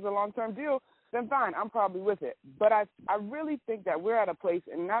again, if it's a long-term deal, then fine, I'm probably with it. But I really think that we're at a place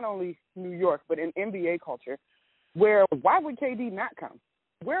in not only New York, but in NBA culture, where why would KD not come?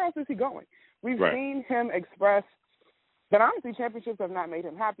 Where else is he going? We've seen him express that, honestly, championships have not made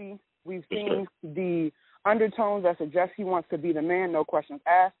him happy. We've seen the undertones that suggest he wants to be the man, no questions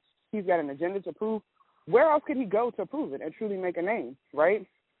asked. He's got an agenda to prove. Where else could he go to prove it and truly make a name, right?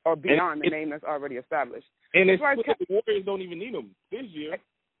 Or beyond the name that's already established. And it's the Warriors don't even need him this year.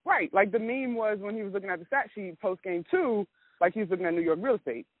 Right. Like the meme was when he was looking at the stat sheet post-game 2, like he was looking at New York real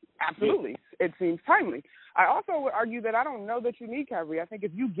estate. Absolutely. It seems timely. I also would argue that I don't know that you need Kyrie. I think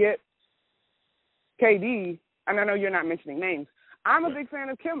if you get KD, and I know you're not mentioning names, I'm a big fan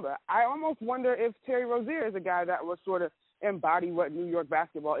of Kemba. I almost wonder if Terry Rozier is a guy that will sort of embody what New York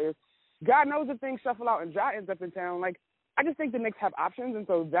basketball is. God knows if things shuffle out and Ja ends up in town. Like, I just think the Knicks have options, and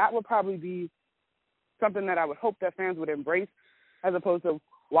so that would probably be something that I would hope that fans would embrace as opposed to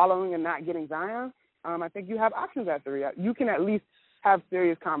wallowing and not getting Zion. I think you have options at 3. You can at least have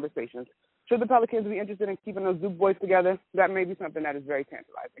serious conversations. should the Pelicans be interested in keeping those Duke boys together, that may be something that is very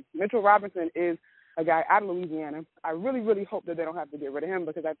tantalizing. Mitchell Robinson is a guy out of Louisiana. I really, really hope that they don't have to get rid of him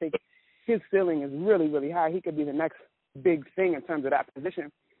because I think his ceiling is really, really high. He could be the next big thing in terms of that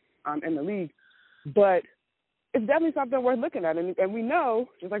position in the league. But it's definitely something worth looking at. And we know,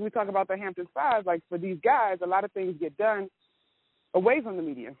 just like we talk about the Hamptons Five, like for these guys, a lot of things get done away from the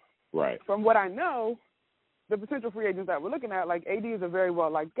media. Right. From what I know, the potential free agents that we're looking at, like AD is a very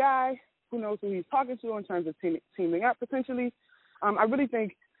well-liked guy. Who knows who he's talking to in terms of teaming up potentially. I really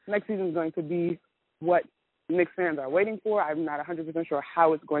think next season is going to be what Knicks fans are waiting for. I'm not 100% sure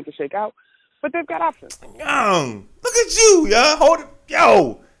how it's going to shake out, but they've got options. Young, look at you, yo. Hold it.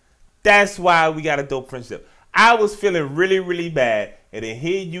 Yo, that's why we got a dope friendship. I was feeling really, really bad, and then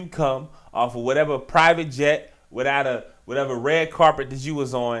here you come off of whatever private jet without whatever red carpet that you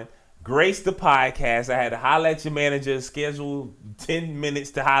was on, grace the podcast. I had to holler at your manager, schedule 10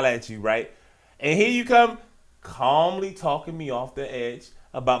 minutes to holler at you, right? And here you come calmly talking me off the edge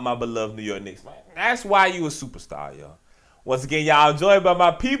about my beloved New York Knicks. Man, that's why you a superstar, y'all. Once again, y'all joined by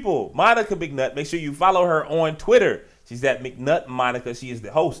my people, Monica McNutt. Make sure you follow her on Twitter. She's at McNutt Monica. She is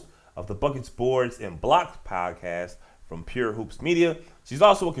the host of the Buckets, Boards, and Blocks podcast from Pure Hoops Media. She's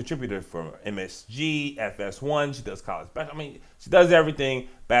also a contributor for MSG, FS1. She does college basketball. I mean, she does everything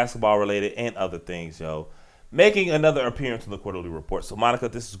basketball related and other things, yo. Making another appearance on the Quarterly Report. So, Monica,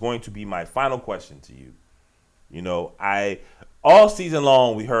 this is going to be my final question to you. You know, all season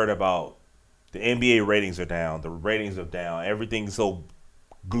long we heard about the NBA ratings are down. The ratings are down. Everything's so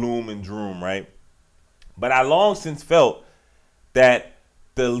gloom and doom, right? But I long since felt that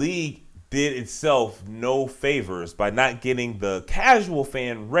the league did itself no favors by not getting the casual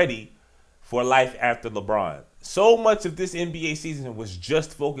fan ready for life after LeBron. So much of this NBA season was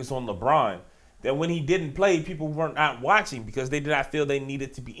just focused on LeBron that when he didn't play, people weren't not watching because they did not feel they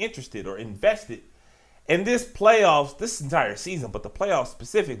needed to be interested or invested. And this playoffs, this entire season, but the playoffs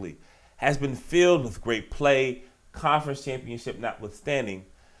specifically, has been filled with great play, conference championship notwithstanding.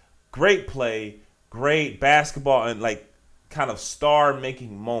 Great play, great basketball, and like kind of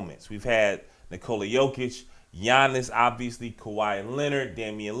star-making moments. We've had Nikola Jokic, Giannis, obviously, Kawhi Leonard,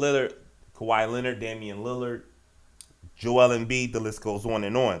 Damian Lillard, Joel Embiid, the list goes on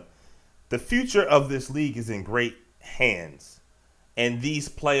and on. The future of this league is in great hands, and these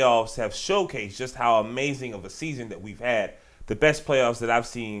playoffs have showcased just how amazing of a season that we've had, the best playoffs that I've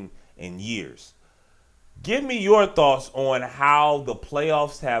seen in years. Give me your thoughts on how the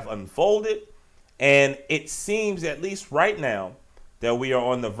playoffs have unfolded. And it seems, at least right now, that we are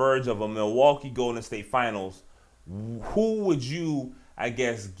on the verge of a Milwaukee Golden State Finals. Who would you, I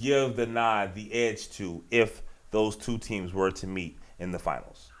guess, give the nod, the edge to if those two teams were to meet in the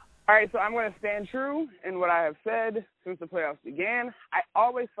finals? All right, so I'm going to stand true in what I have said since the playoffs began. I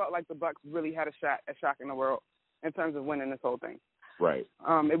always felt like the Bucks really had a shot at shocking the world in terms of winning this whole thing. Right.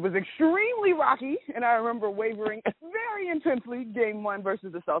 It was extremely rocky, and I remember wavering very intensely game one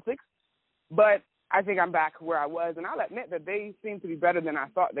versus the Celtics. But I think I'm back where I was, and I'll admit that they seem to be better than I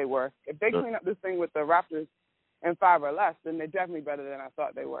thought they were. If they clean up this thing with the Raptors in 5 or less, then they're definitely better than I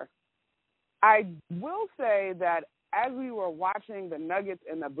thought they were. I will say that as we were watching the Nuggets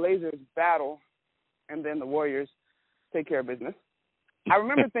and the Blazers battle, and then the Warriors take care of business, I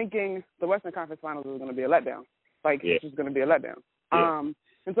remember thinking the Western Conference Finals was going to be a letdown. It's just going to be a letdown. Yeah.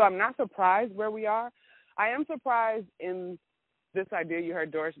 And so I'm not surprised where we are. I am surprised in this idea. You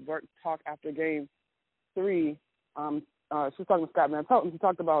heard Doris Burke talk after Game 3. She was talking to Scott Van Pelt, she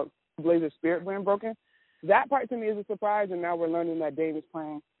talked about Blazers' spirit being broken. That part to me is a surprise, and now we're learning that Dame is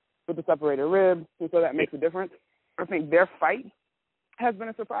playing with the separated rib, and so that makes a difference. I think their fight has been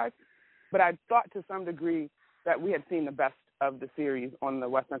a surprise, but I thought to some degree that we had seen the best of the series on the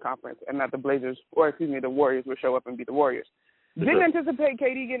Western Conference and that the Warriors would show up and beat the Warriors. Didn't anticipate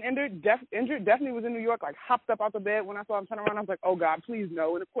KD getting injured. Definitely was in New York, hopped up out the bed when I saw him turn around. I was like, oh, God, please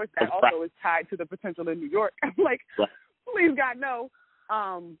no. And, of course, that also is tied to the potential in New York. I'm like, please, God, no.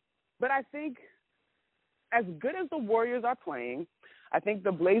 But I think as good as the Warriors are playing, I think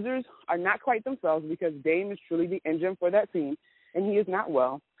the Blazers are not quite themselves because Dame is truly the engine for that team, and he is not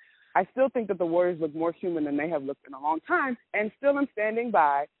well. I still think that the Warriors look more human than they have looked in a long time, and still I'm standing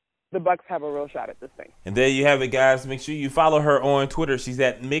by the Bucks have a real shot at this thing. And there you have it, guys. Make sure you follow her on Twitter. She's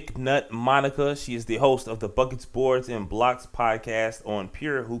at McNutt Monica. She is the host of the Buckets, Boards, and Blocks podcast on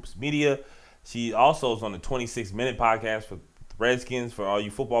Pure Hoops Media. She also is on the 26-Minute podcast for the Redskins, for all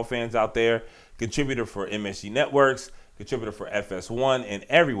you football fans out there. Contributor for MSG Networks, contributor for FS1, and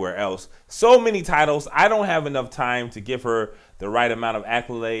everywhere else. So many titles. I don't have enough time to give her the right amount of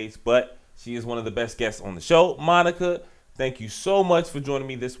accolades, but she is one of the best guests on the show. Monica, thank you so much for joining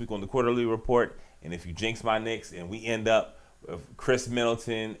me this week on the Quarterly Report. And if you jinx my Knicks and we end up with Chris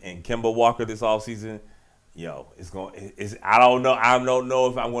Middleton and Kemba Walker this offseason, I don't know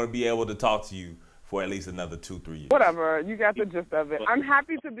if I'm going to be able to talk to you for at least another 2-3 years. Whatever. You got the gist of it. I'm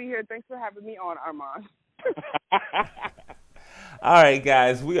happy to be here. Thanks for having me on, Armon. All right,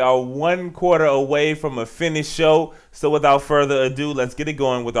 guys, we are 1 quarter away from a finished show. So without further ado, let's get it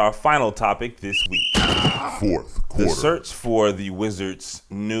going with our final topic this week. Fourth quarter. The search for the Wizards'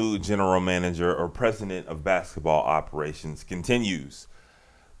 new general manager or president of basketball operations continues.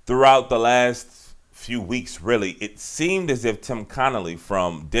 Throughout the last few weeks, really, it seemed as if Tim Connelly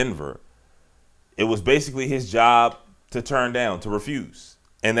from Denver, it was basically his job to turn down, to refuse.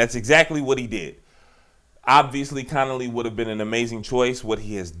 And that's exactly what he did. Obviously, Connelly would have been an amazing choice. What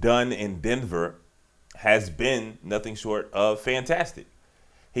he has done in Denver has been nothing short of fantastic.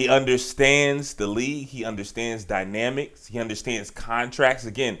 He understands the league. He understands dynamics. He understands contracts.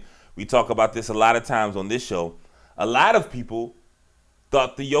 Again, we talk about this a lot of times on this show. A lot of people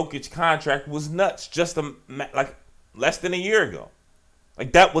thought the Jokic contract was nuts just like less than a year ago.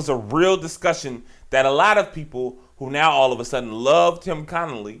 Like, that was a real discussion that a lot of people who now all of a sudden love Tim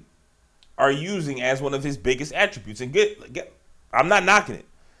Connelly are using as one of his biggest attributes. And I'm not knocking it.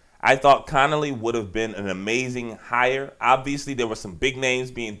 I thought Connelly would have been an amazing hire. Obviously, there were some big names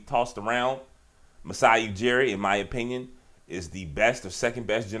being tossed around. Masai Ujiri, in my opinion, is the best or second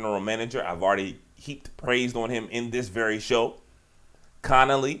best general manager. I've already heaped praise on him in this very show.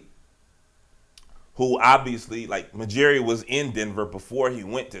 Connelly, who obviously, like, Ujiri was in Denver before he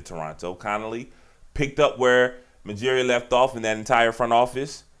went to Toronto. Connelly picked up where Ujiri left off in that entire front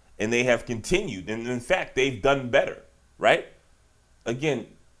office, and they have continued. And in fact, they've done better, right? Again,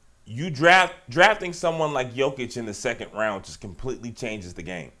 you drafting someone like Jokic in the second round just completely changes the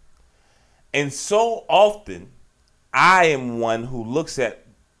game. And so often, I am one who looks at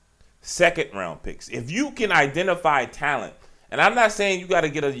second round picks. If you can identify talent, and I'm not saying you got to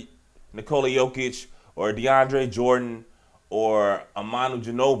get a Nikola Jokic or a DeAndre Jordan or a Manu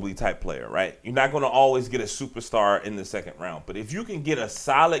Ginobili type player, right? You're not going to always get a superstar in the second round. But if you can get a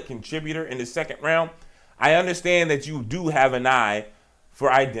solid contributor in the second round, I understand that you do have an eye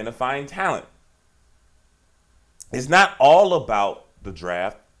for identifying talent. It's not all about the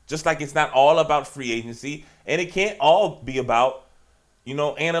draft, just like it's not all about free agency, and it can't all be about,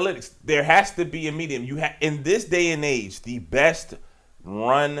 analytics. There has to be a medium. In this day and age, the best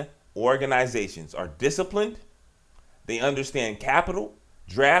run organizations are disciplined. They understand capital,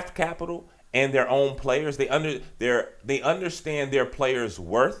 draft capital, and their own players. They understand their players'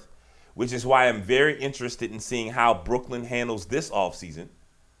 worth, which is why I'm very interested in seeing how Brooklyn handles this offseason.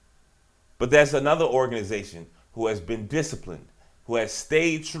 But there's another organization who has been disciplined, who has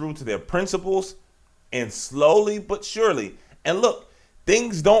stayed true to their principles, and slowly but surely, and look,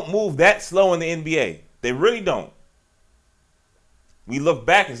 things don't move that slow in the NBA. They really don't. We look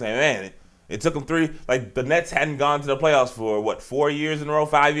back and say, man, it took them the Nets hadn't gone to the playoffs for, 4 years in a row,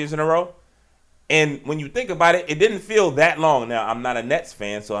 5 years in a row? And when you think about it, it didn't feel that long. Now, I'm not a Nets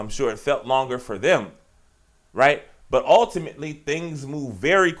fan, so I'm sure it felt longer for them, right? But ultimately, things move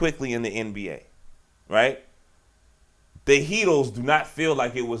very quickly in the NBA, right? The Heatles do not feel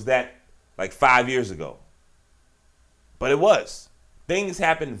like it was that, 5 years ago. But it was. Things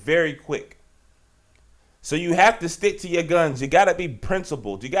happen very quick. So you have to stick to your guns. You got to be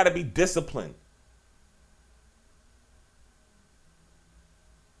principled. You got to be disciplined.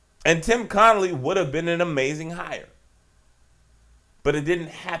 And Tim Connelly would have been an amazing hire. But it didn't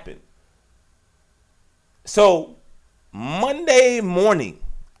happen. So Monday morning,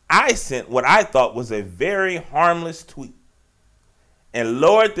 I sent what I thought was a very harmless tweet. And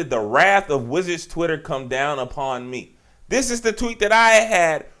Lord, did the wrath of Wizards Twitter come down upon me. This is the tweet that I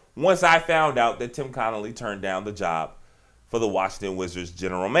had once I found out that Tim Connelly turned down the job for the Washington Wizards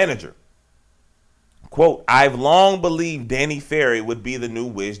general manager. Quote, I've long believed Danny Ferry would be the new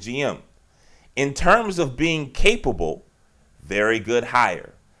Wiz GM. In terms of being capable, very good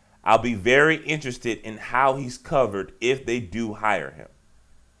hire. I'll be very interested in how he's covered if they do hire him.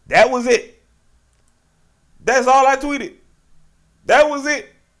 That was it. That's all I tweeted. That was it.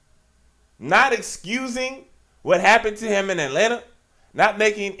 Not excusing what happened to him in Atlanta. Not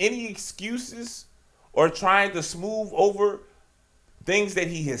making any excuses or trying to smooth over things that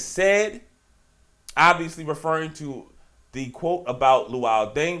he has said. Obviously referring to the quote about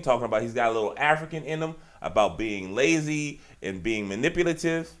Luau Deng, talking about he's got a little African in him, about being lazy and being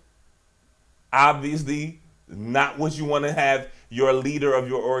manipulative. Obviously not what you want to have your leader of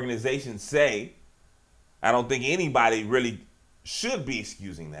your organization say. I don't think anybody really should be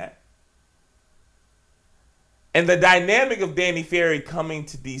excusing that. And the dynamic of Danny Ferry coming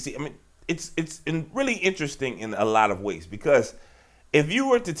to DC, I mean, it's really interesting in a lot of ways, because if you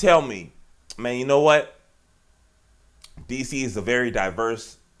were to tell me, man, you know what? DC is a very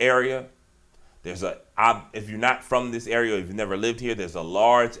diverse area. If you're not from this area, if you've never lived here, there's a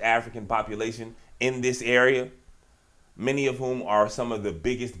large African population in this area, many of whom are some of the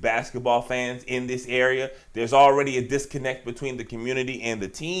biggest basketball fans in this area. There's already a disconnect between the community and the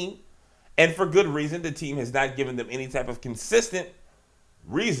team. And for good reason. The team has not given them any type of consistent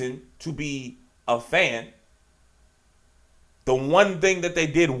reason to be a fan. The one thing that they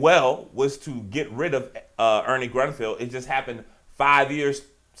did well was to get rid of Ernie Grunfeld. It just happened 5 years,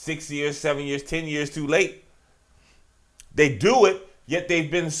 6 years, 7 years, 10 years too late. They do it, yet they've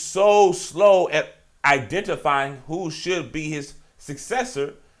been so slow at identifying who should be his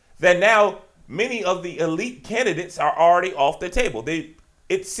successor that now many of the elite candidates are already off the table.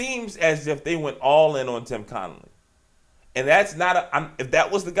 It seems as if they went all in on Tim Connolly. And that's not if that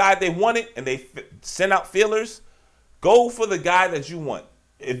was the guy they wanted and they sent out feelers, go for the guy that you want.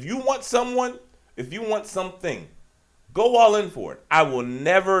 If you want someone, if you want something, go all in for it. I will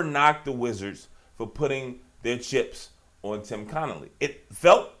never knock the Wizards for putting their chips on Tim Connolly. It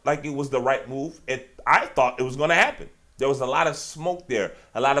felt like it was the right move. I thought it was going to happen. There was a lot of smoke there,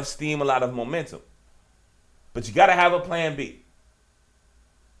 a lot of steam, a lot of momentum. But you got to have a plan B.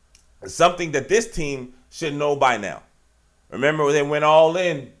 It's something that this team should know by now. Remember, they went all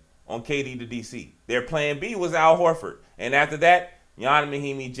in on KD to DC. Their plan B was Al Horford. And after that, Jan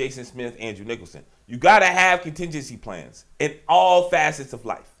Mahimi, Jason Smith, Andrew Nicholson. You got to have contingency plans in all facets of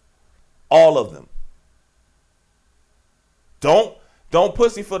life. All of them. Don't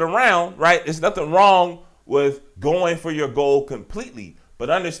pussyfoot around, right? There's nothing wrong with going for your goal completely. But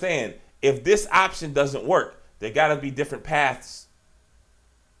understand, if this option doesn't work, there got to be different paths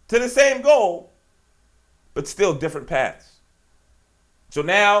to the same goal, but still different paths. So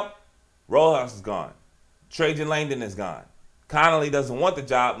now, Rojas is gone. Trajan Langdon is gone. Connolly doesn't want the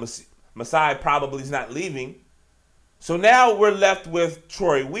job. Masai probably is not leaving. So now we're left with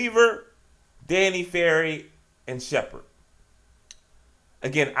Troy Weaver, Danny Ferry, and Shepard.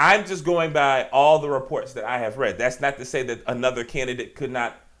 Again, I'm just going by all the reports that I have read. That's not to say that another candidate could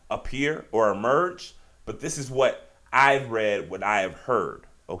not appear or emerge, but this is what I've read, what I have heard,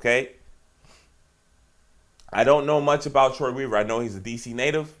 okay? I don't know much about Troy Weaver. I know he's a DC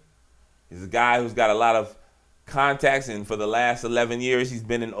native. He's a guy who's got a lot of contacts, and for the last 11 years, he's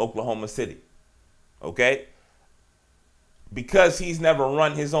been in Oklahoma City, okay? Because he's never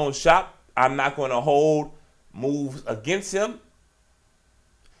run his own shop, I'm not going to hold moves against him.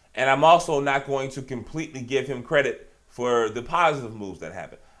 And I'm also not going to completely give him credit for the positive moves that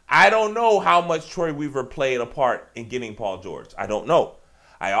happened. I don't know how much Troy Weaver played a part in getting Paul George. I don't know.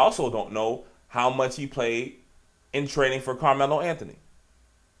 I also don't know how much he played in training for Carmelo Anthony.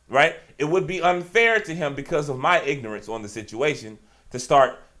 Right? It would be unfair to him, because of my ignorance on the situation, to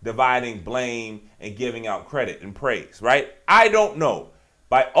start dividing blame and giving out credit and praise. Right? I don't know.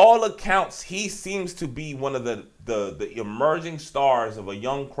 By all accounts, he seems to be one of the emerging stars of a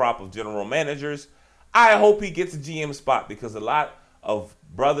young crop of general managers. I hope he gets a GM spot, because a lot of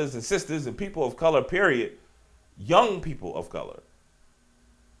brothers and sisters and people of color, period, young people of color,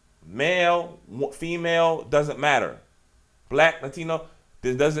 male, female, doesn't matter, black, Latino,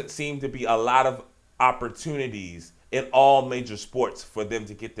 there doesn't seem to be a lot of opportunities in all major sports for them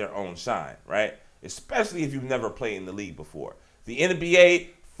to get their own shine, right? Especially if you've never played in the league before. The NBA,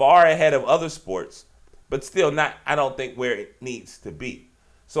 far ahead of other sports, but still not, I don't think, where it needs to be.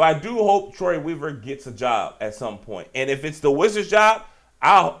 So I do hope Troy Weaver gets a job at some point. And if it's the Wizards' job,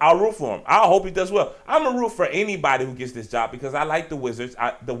 I'll root for him. I hope he does well. I'm going to root for anybody who gets this job, because I like the Wizards.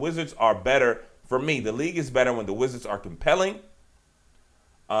 The Wizards are better for me. The league is better when the Wizards are compelling.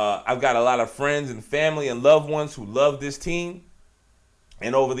 I've got a lot of friends and family and loved ones who love this team.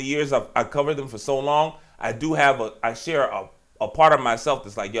 And over the years, I've covered them for so long. I share a part of myself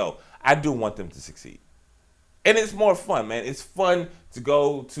that's like, yo, I do want them to succeed. And it's more fun, man. It's fun to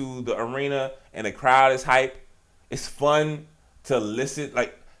go to the arena and the crowd is hype. It's fun to listen,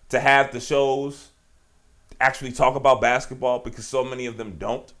 like to have the shows actually talk about basketball, because so many of them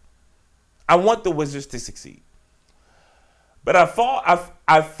don't. I want the Wizards to succeed. But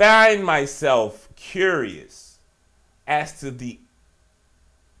I find myself curious as to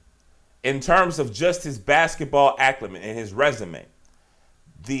in terms of just his basketball acumen and his resume,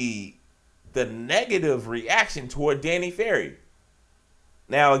 the negative reaction toward Danny Ferry.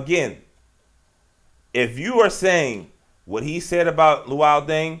 Now, again, if you are saying what he said about Luol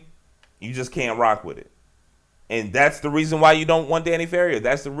Deng, you just can't rock with it. And that's the reason why you don't want Danny Ferry, or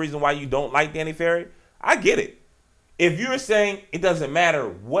that's the reason why you don't like Danny Ferry, I get it. if you're saying it doesn't matter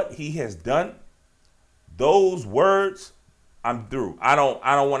what he has done, those words, I'm through. I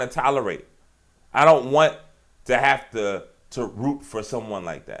don't want to tolerate it. I don't want to have to root for someone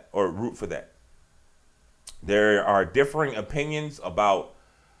like that or root for that. There are differing opinions about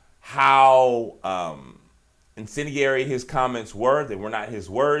how incendiary his comments were. They were not his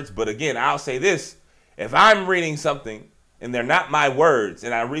words. But again, I'll say this. If I'm reading something and they're not my words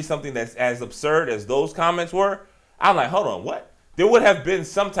and I read something that's as absurd as those comments were, I'm like, hold on, what? There would have been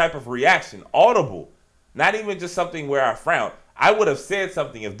some type of reaction, audible, not even just something where I frowned. I would have said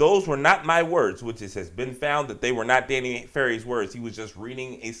something if those were not my words, which it has been found that they were not Danny Ferry's words. He was just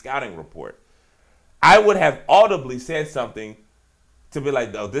reading a scouting report. I would have audibly said something to be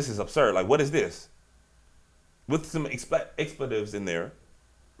like, oh, this is absurd. Like, what is this? With some expletives in there,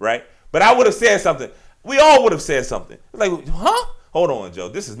 right? But I would have said something. We all would have said something. Like, huh? Hold on, Joe.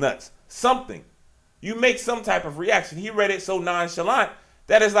 This is nuts. Something. You make some type of reaction. He read it so nonchalant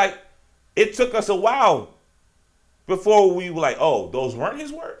that is like, it took us a while before we were like, oh, those weren't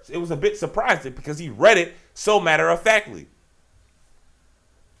his words. It was a bit surprising because he read it so matter-of-factly.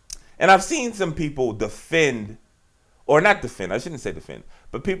 And I've seen some people defend, or not defend, I shouldn't say defend,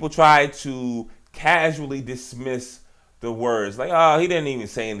 but people try to casually dismiss the words. Like, oh, he didn't even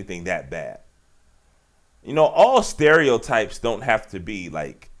say anything that bad. You know, all stereotypes don't have to be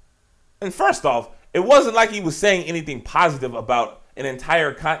like, and first off, it wasn't like he was saying anything positive about an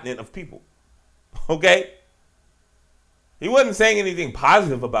entire continent of people. Okay? He wasn't saying anything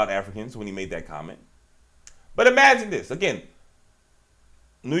positive about Africans when he made that comment. But imagine this. Again,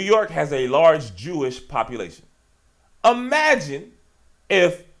 New York has a large Jewish population. Imagine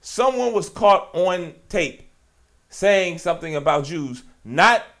if someone was caught on tape saying something about Jews,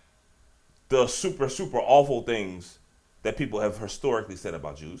 not the super, super awful things that people have historically said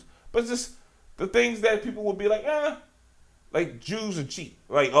about Jews, but just the things that people would be like Jews are cheap.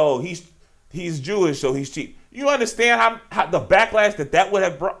 Like, oh, he's Jewish, so he's cheap. You understand how the backlash that would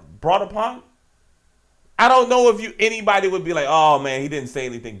have brought upon? I don't know if anybody would be like, oh man, he didn't say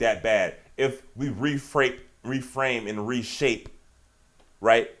anything that bad. If we reframe and reshape,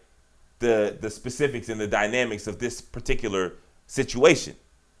 right, the specifics and the dynamics of this particular situation.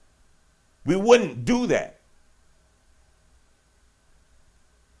 We wouldn't do that.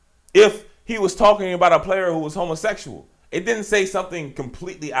 If he was talking about a player who was homosexual, it didn't say something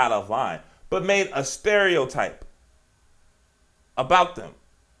completely out of line, but made a stereotype about them.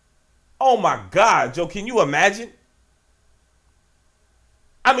 Oh my God, Joe, can you imagine?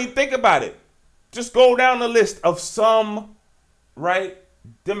 I mean, think about it. Just go down the list of some, right,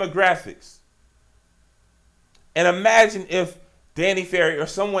 demographics. And imagine if Danny Ferry or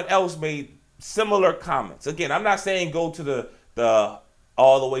someone else made similar comments. Again, I'm not saying go to the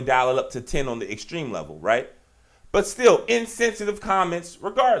all the way dial it up to 10 on the extreme level, right? But still, insensitive comments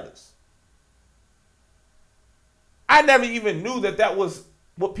regardless. I never even knew that was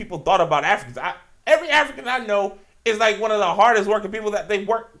what people thought about Africans. Every African I know is like one of the hardest working people that they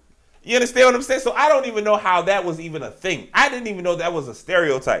work. You understand what I'm saying? So I don't even know how that was even a thing. I didn't even know that was a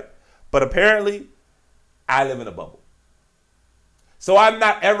stereotype. But apparently, I live in a bubble. So I'm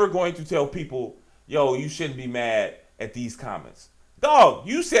not ever going to tell people, yo, you shouldn't be mad at these comments. Dog,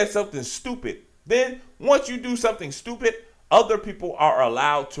 you said something stupid. Then once you do something stupid, other people are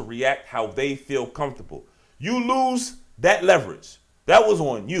allowed to react how they feel comfortable. You lose that leverage. That was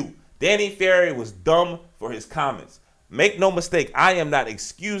on you. Danny Ferry was dumb for his comments. Make no mistake, I am not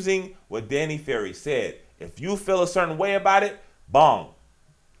excusing what Danny Ferry said. If you feel a certain way about it, bong.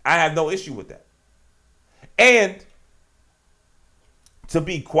 I have no issue with that. And to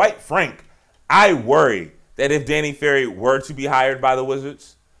be quite frank, I worry that if Danny Ferry were to be hired by the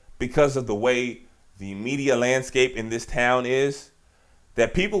Wizards, because of the way the media landscape in this town is,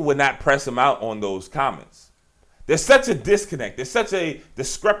 that people would not press him out on those comments. There's such a disconnect. There's such a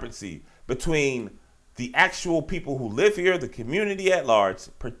discrepancy between the actual people who live here, the community at large,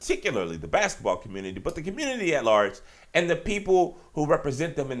 particularly the basketball community, but the community at large, and the people who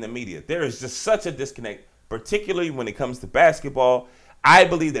represent them in the media. There is just such a disconnect, particularly when it comes to basketball. I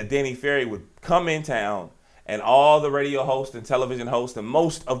believe that Danny Ferry would come in town and all the radio hosts and television hosts and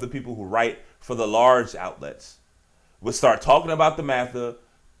most of the people who write for the large outlets would start talking about the matter.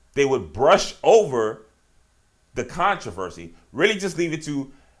 They would brush over the controversy, really just leave it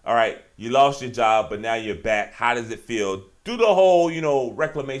to, all right, you lost your job, but now you're back. How does it feel? Do the whole,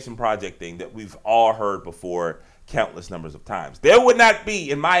 reclamation project thing that we've all heard before countless numbers of times. There would not be,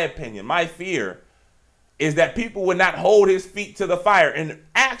 in my opinion, my fear is that people would not hold his feet to the fire and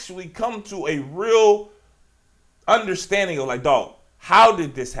actually come to a real understanding of like, dog, how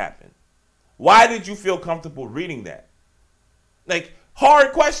did this happen? Why did you feel comfortable reading that? Like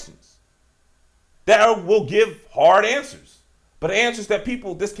hard questions that will give hard answers, but answers that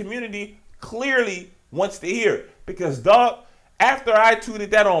this community clearly wants to hear. Because, dog, after I tweeted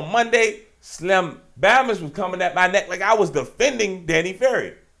that on Monday, Slim Bammers was coming at my neck like I was defending Danny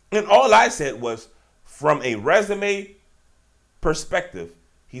Ferry. And all I said was, from a resume perspective,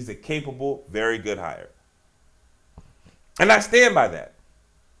 he's a capable, very good hire. And I stand by that.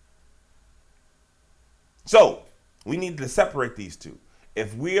 So, we need to separate these two.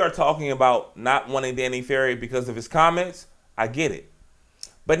 If we are talking about not wanting Danny Ferry because of his comments, I get it.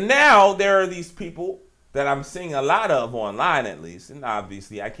 But now there are these people that I'm seeing a lot of online, at least, and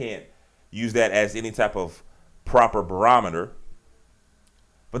obviously I can't use that as any type of proper barometer.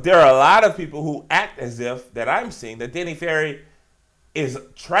 But there are a lot of people who act as if that I'm seeing that Danny Ferry is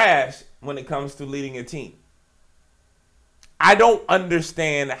trash when it comes to leading a team. I don't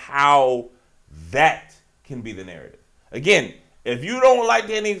understand how that can be the narrative. Again, if you don't like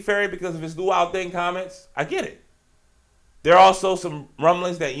Danny Ferry because of his do out thing comments, I get it. There are also some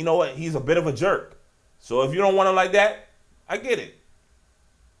rumblings that, you know what, he's a bit of a jerk. So if you don't want him like that, I get it.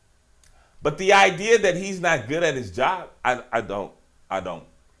 But the idea that he's not good at his job, I don't.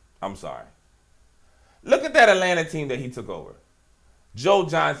 I'm sorry. Look at that Atlanta team that he took over. Joe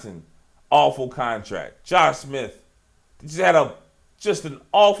Johnson, awful contract. Josh Smith, just had just an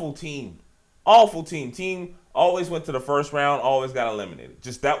awful team. Awful team. Team always went to the first round, always got eliminated.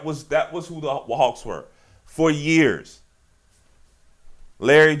 Just that was who the Hawks were for years.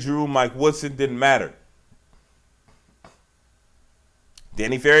 Larry Drew, Mike Woodson, didn't matter.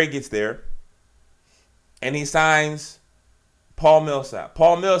 Danny Ferry gets there, and he signs Paul Millsap.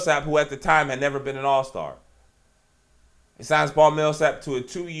 Paul Millsap, who at the time had never been an All-Star. He signs Paul Millsap to a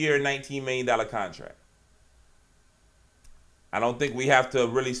 2-year, $19 million contract. I don't think we have to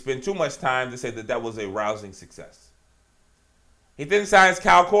really spend too much time to say that was a rousing success. He then signs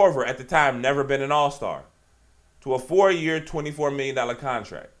Kyle Korver, at the time never been an All-Star, to a 4-year, $24 million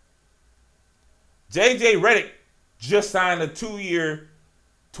contract. J.J. Redick just signed a 2-year,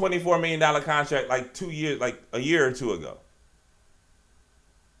 $24 million contract like a year or two ago.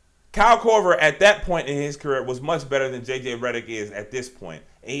 Kyle Korver at that point in his career was much better than J.J. Redick is at this point,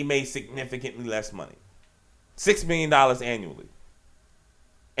 and he made significantly less money. $6 million annually.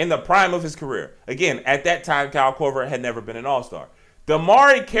 In the prime of his career. Again, at that time, Kyle Korver had never been an All-Star.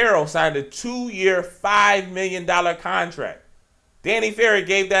 DeMarre Carroll signed a 2-year, $5 million contract. Danny Ferry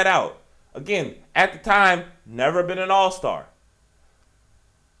gave that out. Again, at the time, never been an All-Star.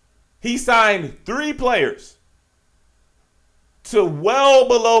 He signed 3 players to well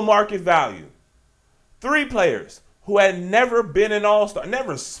below market value. 3 players who had never been an All-Star,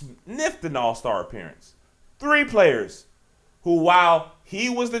 never sniffed an All-Star appearance. 3 players who, while he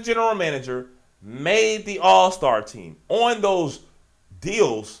was the general manager, made the All-Star team on those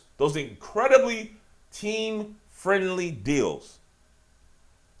deals, those incredibly team-friendly deals,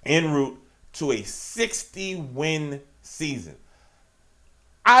 en route to a 60-win season.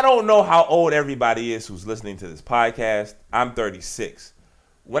 I don't know how old everybody is who's listening to this podcast. I'm 36.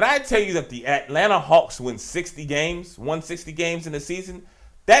 When I tell you that the Atlanta Hawks won 60 games in the season,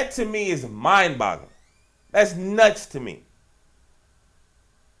 that to me is mind-boggling. That's nuts to me.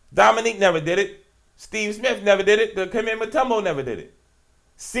 Dominique never did it. Steve Smith never did it. Dikembe Mutombo never did it.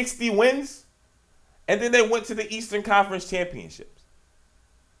 60 wins, and then they went to the Eastern Conference Championships.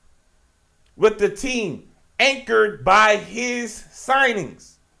 With the team anchored by his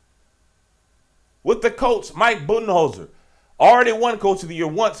signings. With the coach, Mike Budenholzer, already won Coach of the Year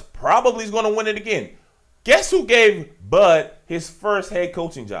once, probably is going to win it again. Guess who gave Bud his first head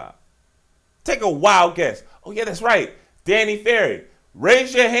coaching job? Take a wild guess. Oh, yeah, that's right. Danny Ferry.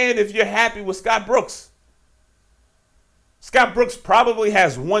 Raise your hand if you're happy with Scott Brooks. Scott Brooks probably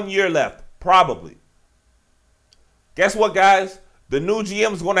has 1 year left. Probably. Guess what, guys? The new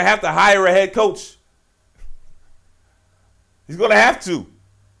GM is going to have to hire a head coach. He's going to have to.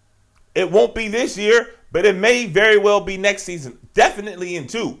 It won't be this year, but it may very well be next season. Definitely in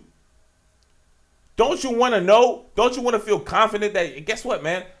 2. Don't you want to know? Don't you want to feel confident that, guess what,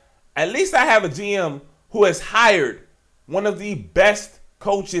 man? At least I have a GM who has hired one of the best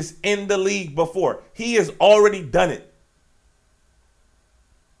coaches in the league before. He has already done it.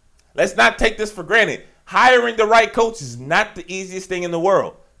 Let's not take this for granted. Hiring the right coach is not the easiest thing in the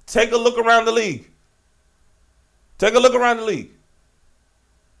world. Take a look around the league. Take a look around the league.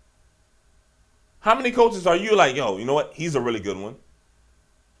 How many coaches are you like, yo, you know what? He's a really good one.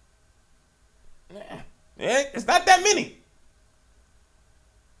 It's not that many.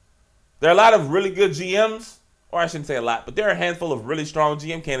 There are a lot of really good GMs, or I shouldn't say a lot, but there are a handful of really strong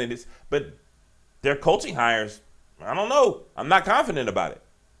GM candidates, but their coaching hires, I don't know. I'm not confident about it.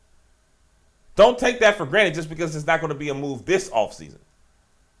 Don't take that for granted just because it's not going to be a move this offseason.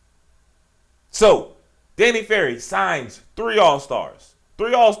 So, Danny Ferry signs 3 All-Stars.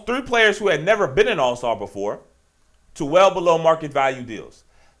 3 players who had never been an All-Star before to well below market value deals.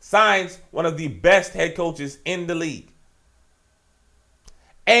 Signs one of the best head coaches in the league.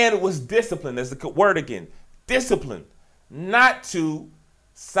 And was disciplined, as the word again, disciplined, not to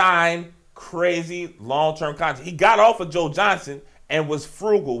sign crazy long-term contracts. He got off of Joe Johnson and was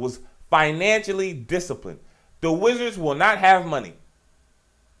frugal, was financially disciplined. The Wizards will not have money.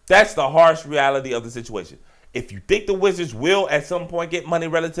 That's the harsh reality of the situation. If you think the Wizards will at some point get money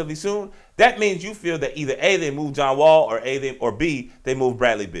relatively soon, that means you feel that either A, they move John Wall, or B, they move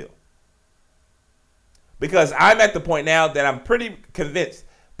Bradley Beal. Because I'm at the point now that I'm pretty convinced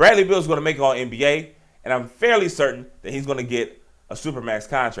Bradley Beal is going to make All NBA, and I'm fairly certain that he's going to get a Supermax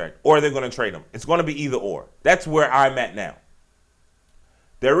contract, or they're going to trade him. It's going to be either or. That's where I'm at now.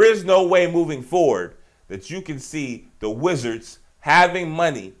 There is no way moving forward that you can see the Wizards having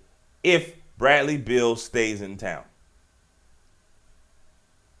money if Bradley Beal stays in town.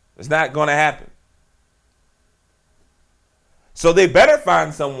 It's not going to happen. So they better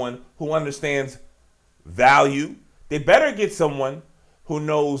find someone who understands value. They better get someone who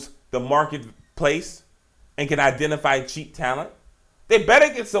knows the marketplace and can identify cheap talent. They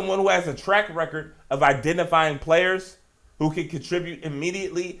better get someone who has a track record of identifying players who can contribute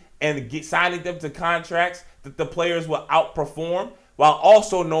immediately and signing them to contracts that the players will outperform, while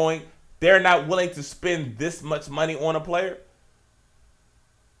also knowing they're not willing to spend this much money on a player.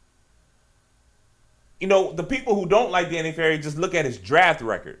 You know, the people who don't like Danny Ferry just look at his draft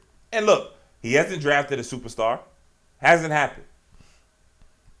record. And look, he hasn't drafted a superstar. Hasn't happened.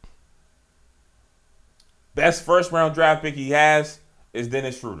 Best first-round draft pick he has is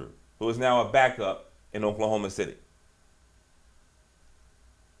Dennis Schroeder, who is now a backup in Oklahoma City.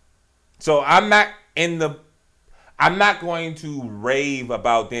 So I'm not going to rave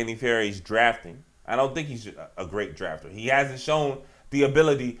about Danny Ferry's drafting. I don't think he's a great drafter. He hasn't shown the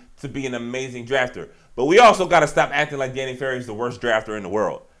ability to be an amazing drafter. But we also got to stop acting like Danny Ferry is the worst drafter in the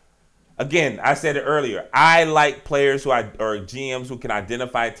world. Again, I said it earlier. I like players or GMs who can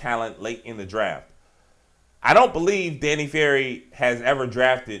identify talent late in the draft. I don't believe Danny Ferry has ever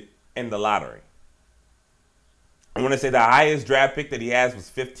drafted in the lottery. I want to say the highest draft pick that he has was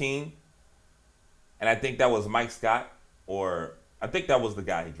 15. And I think that was Mike Scott, or I think that was the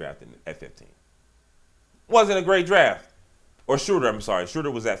guy he drafted at 15. Wasn't a great draft. Or Schroeder, I'm sorry. Schroeder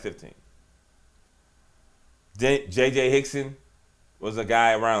was at 15. J.J. Hickson was a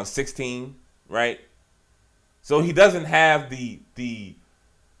guy around 16, right? So he doesn't have the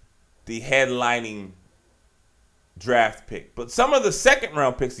headlining draft pick. But some of the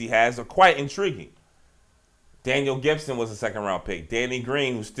second-round picks he has are quite intriguing. Daniel Gibson was a second-round pick. Danny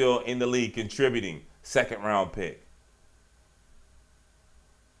Green, who's still in the league contributing, second-round pick.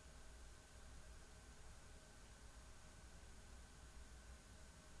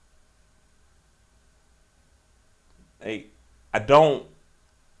 Hey,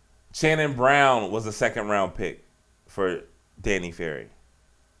 Shannon Brown was a second-round pick for Danny Ferry.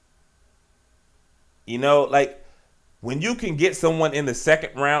 You know, like, when you can get someone in the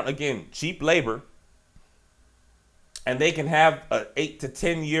second round, again, cheap labor, and they can have an 8 to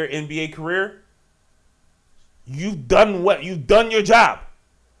 10 year NBA career, you've done what? You've done your job.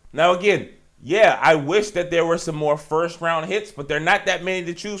 Now, again, yeah, I wish that there were some more first-round hits, but there are not that many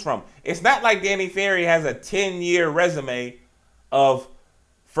to choose from. It's not like Danny Ferry has a 10-year resume of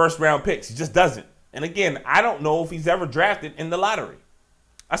first-round picks. He just doesn't. And, again, I don't know if he's ever drafted in the lottery.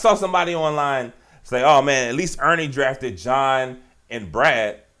 I saw somebody online say, oh, man, at least Ernie drafted John and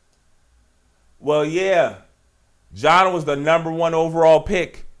Brad. Well, yeah, John was the number 1 overall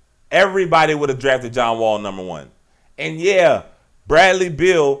pick. Everybody would have drafted John Wall number 1. And, yeah, Bradley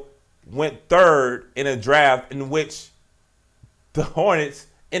Beal went 3rd in a draft in which the Hornets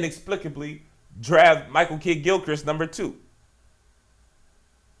inexplicably draft Michael Kidd-Gilchrist number 2.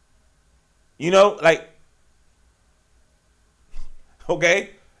 You know, like,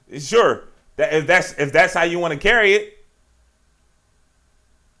 okay, sure. If that's how you want to carry it.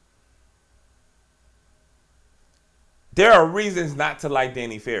 There are reasons not to like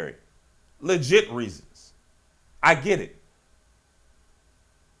Danny Ferry. Legit reasons. I get it.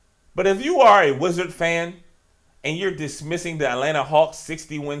 But if you are a Wizard fan and you're dismissing the Atlanta Hawks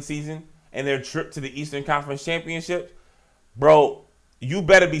 60-win season and their trip to the Eastern Conference Championship, bro, you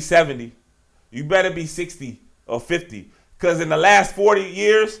better be 70. You better be 60 or 50. Because in the last 40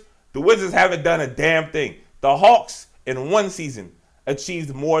 years, the Wizards haven't done a damn thing. The Hawks in one season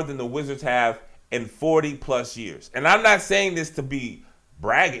achieved more than the Wizards have in 40 plus years. And I'm not saying this to be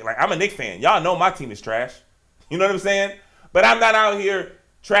bragging. Like, I'm a Knicks fan. Y'all know my team is trash. You know what I'm saying? But I'm not out here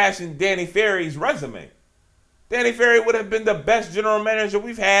trashing Danny Ferry's resume. Danny Ferry would have been the best general manager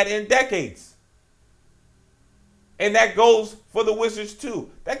we've had in decades. And that goes for the Wizards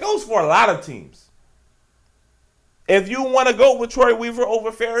too. That goes for a lot of teams. If you want to go with Troy Weaver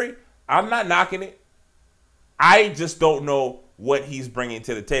over Ferry, I'm not knocking it. I just don't know what he's bringing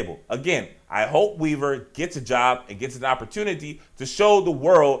to the table. Again, I hope Weaver gets a job and gets an opportunity to show the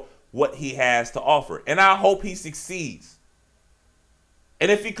world what he has to offer. And I hope he succeeds.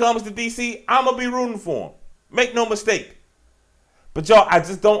 And if he comes to DC, I'm going to be rooting for him. Make no mistake. But y'all, I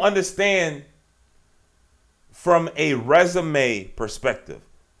just don't understand from a resume perspective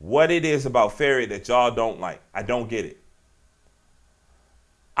what it is about Ferry that y'all don't like. I don't get it.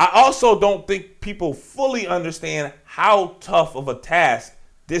 I also don't think people fully understand how tough of a task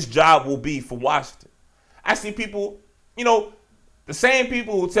this job will be for Washington. I see people, the same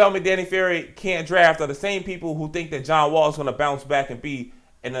people who tell me Danny Ferry can't draft are the same people who think that John Wall is going to bounce back and be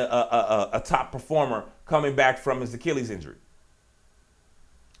a top performer coming back from his Achilles injury.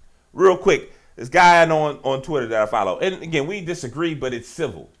 Real quick, this guy I know on Twitter that I follow, and again, we disagree, but it's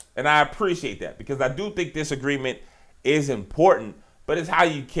civil. And I appreciate that because I do think disagreement is important, but it's how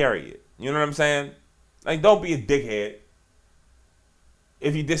you carry it. You know what I'm saying? Like, don't be a dickhead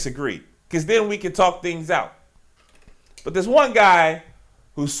if you disagree, because then we can talk things out. But there's one guy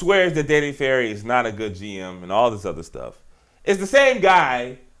who swears that Danny Ferry is not a good GM and all this other stuff. It's the same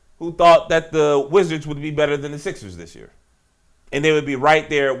guy who thought that the Wizards would be better than the Sixers this year, and they would be right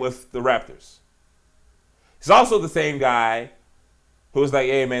there with the Raptors. It's also the same guy who was like,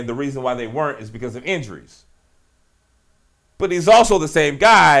 hey, man, the reason why they weren't is because of injuries. But he's also the same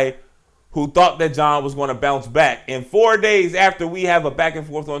guy who thought that John was going to bounce back. And 4 days after we have a back and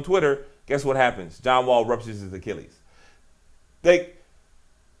forth on Twitter, guess what happens? John Wall ruptures his Achilles. Like,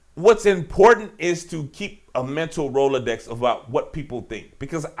 what's important is to keep a mental Rolodex about what people think.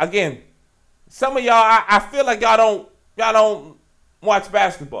 Because, again, some of y'all, I feel like y'all don't watch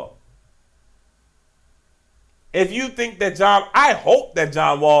basketball. If you think that I hope that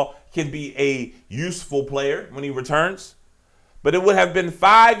John Wall can be a useful player when he returns. But it would have been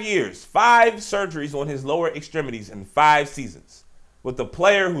 5 years, 5 surgeries on his lower extremities in 5 seasons with a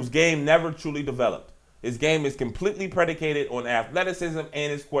player whose game never truly developed. His game is completely predicated on athleticism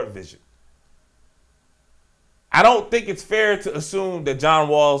and his court vision. I don't think it's fair to assume that John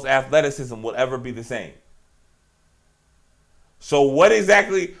Wall's athleticism will ever be the same. So what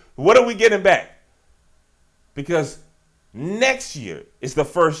are we getting back? Because next year is the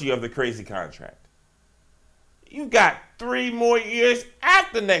first year of the crazy contract. You got 3 more years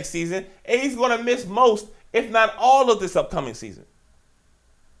after next season, and he's going to miss most, if not all, of this upcoming season.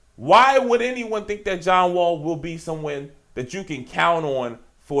 Why would anyone think that John Wall will be someone that you can count on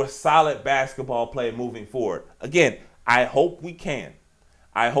for solid basketball play moving forward? Again, I hope we can.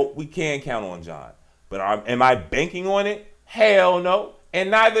 I hope we can count on John. But am I banking on it? Hell no,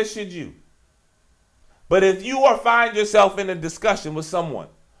 and neither should you. But if you find yourself in a discussion with someone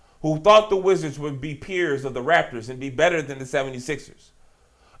who thought the Wizards would be peers of the Raptors and be better than the 76ers,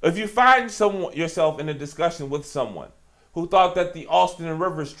 if you find yourself in a discussion with someone who thought that the Austin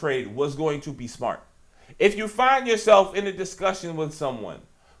Rivers trade was going to be smart, if you find yourself in a discussion with someone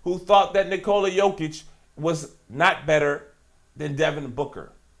who thought that Nikola Jokic was not better than Devin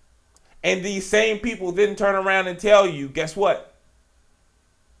Booker, and these same people then turn around and tell you, guess what?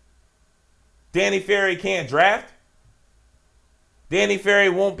 Danny Ferry can't draft. Danny Ferry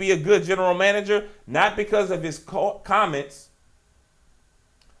won't be a good general manager, not because of his comments,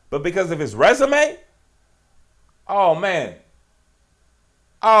 but because of his resume. Oh, man,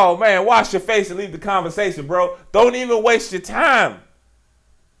 wash your face and leave the conversation, bro. Don't even waste your time.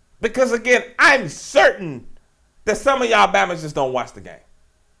 Because, again, I'm certain that some of y'all Bama's just don't watch the game.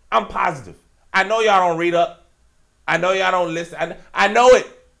 I'm positive. I know y'all don't read up. I know y'all don't listen. I know it.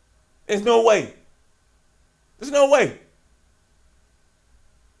 There's no way. There's no way.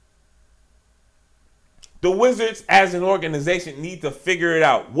 The Wizards, as an organization, need to figure it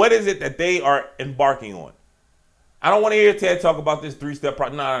out. What is it that they are embarking on? I don't want to hear Ted talk about this 3-step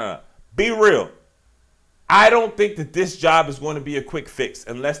process. No. Be real. I don't think that this job is going to be a quick fix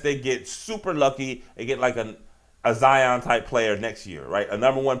unless they get super lucky and get like a Zion-type player next year, right? A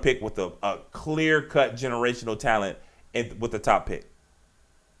number 1 pick with a clear-cut generational talent with the top pick.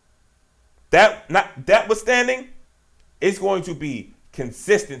 That notwithstanding, it's going to be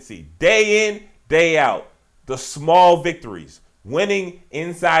consistency, day in, day out. The small victories, winning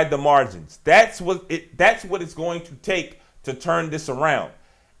inside the margins. That's what it's going to take to turn this around.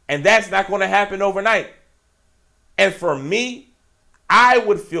 And that's not going to happen overnight. And for me, I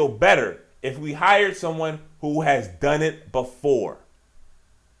would feel better if we hired someone who has done it before.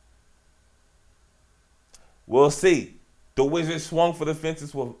 We'll see. The Wizards swung for the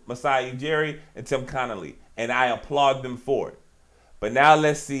fences with Masai Ujiri and Tim Connolly, and I applaud them for it. But now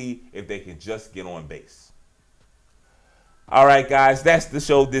let's see if they can just get on base. All right, guys, that's the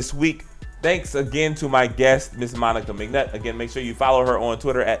show this week. Thanks again to my guest, Miss Monica McNutt. Again, make sure you follow her on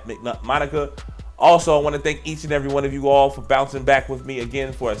Twitter at McNuttMonica. Also, I want to thank each and every one of you all for bouncing back with me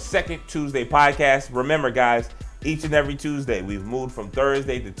again for a second Tuesday podcast. Remember, guys, each and every Tuesday, we've moved from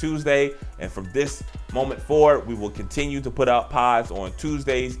Thursday to Tuesday. And from this moment forward, we will continue to put out pods on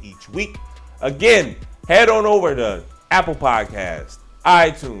Tuesdays each week. Again, head on over to Apple Podcasts,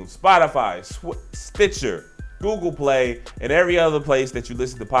 iTunes, Spotify, Stitcher, Google Play, and every other place that you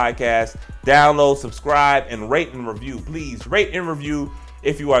listen to podcasts. Download, subscribe, and rate and review. Please rate and review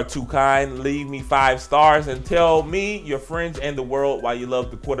if you are too kind. Leave me 5 stars and tell me, your friends, and the world why you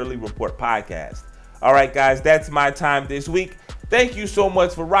love the Quarterly Report podcast. All right, guys, that's my time this week. Thank you so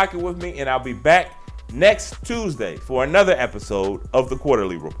much for rocking with me, and I'll be back next Tuesday for another episode of the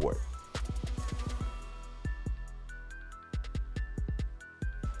Quarterly Report.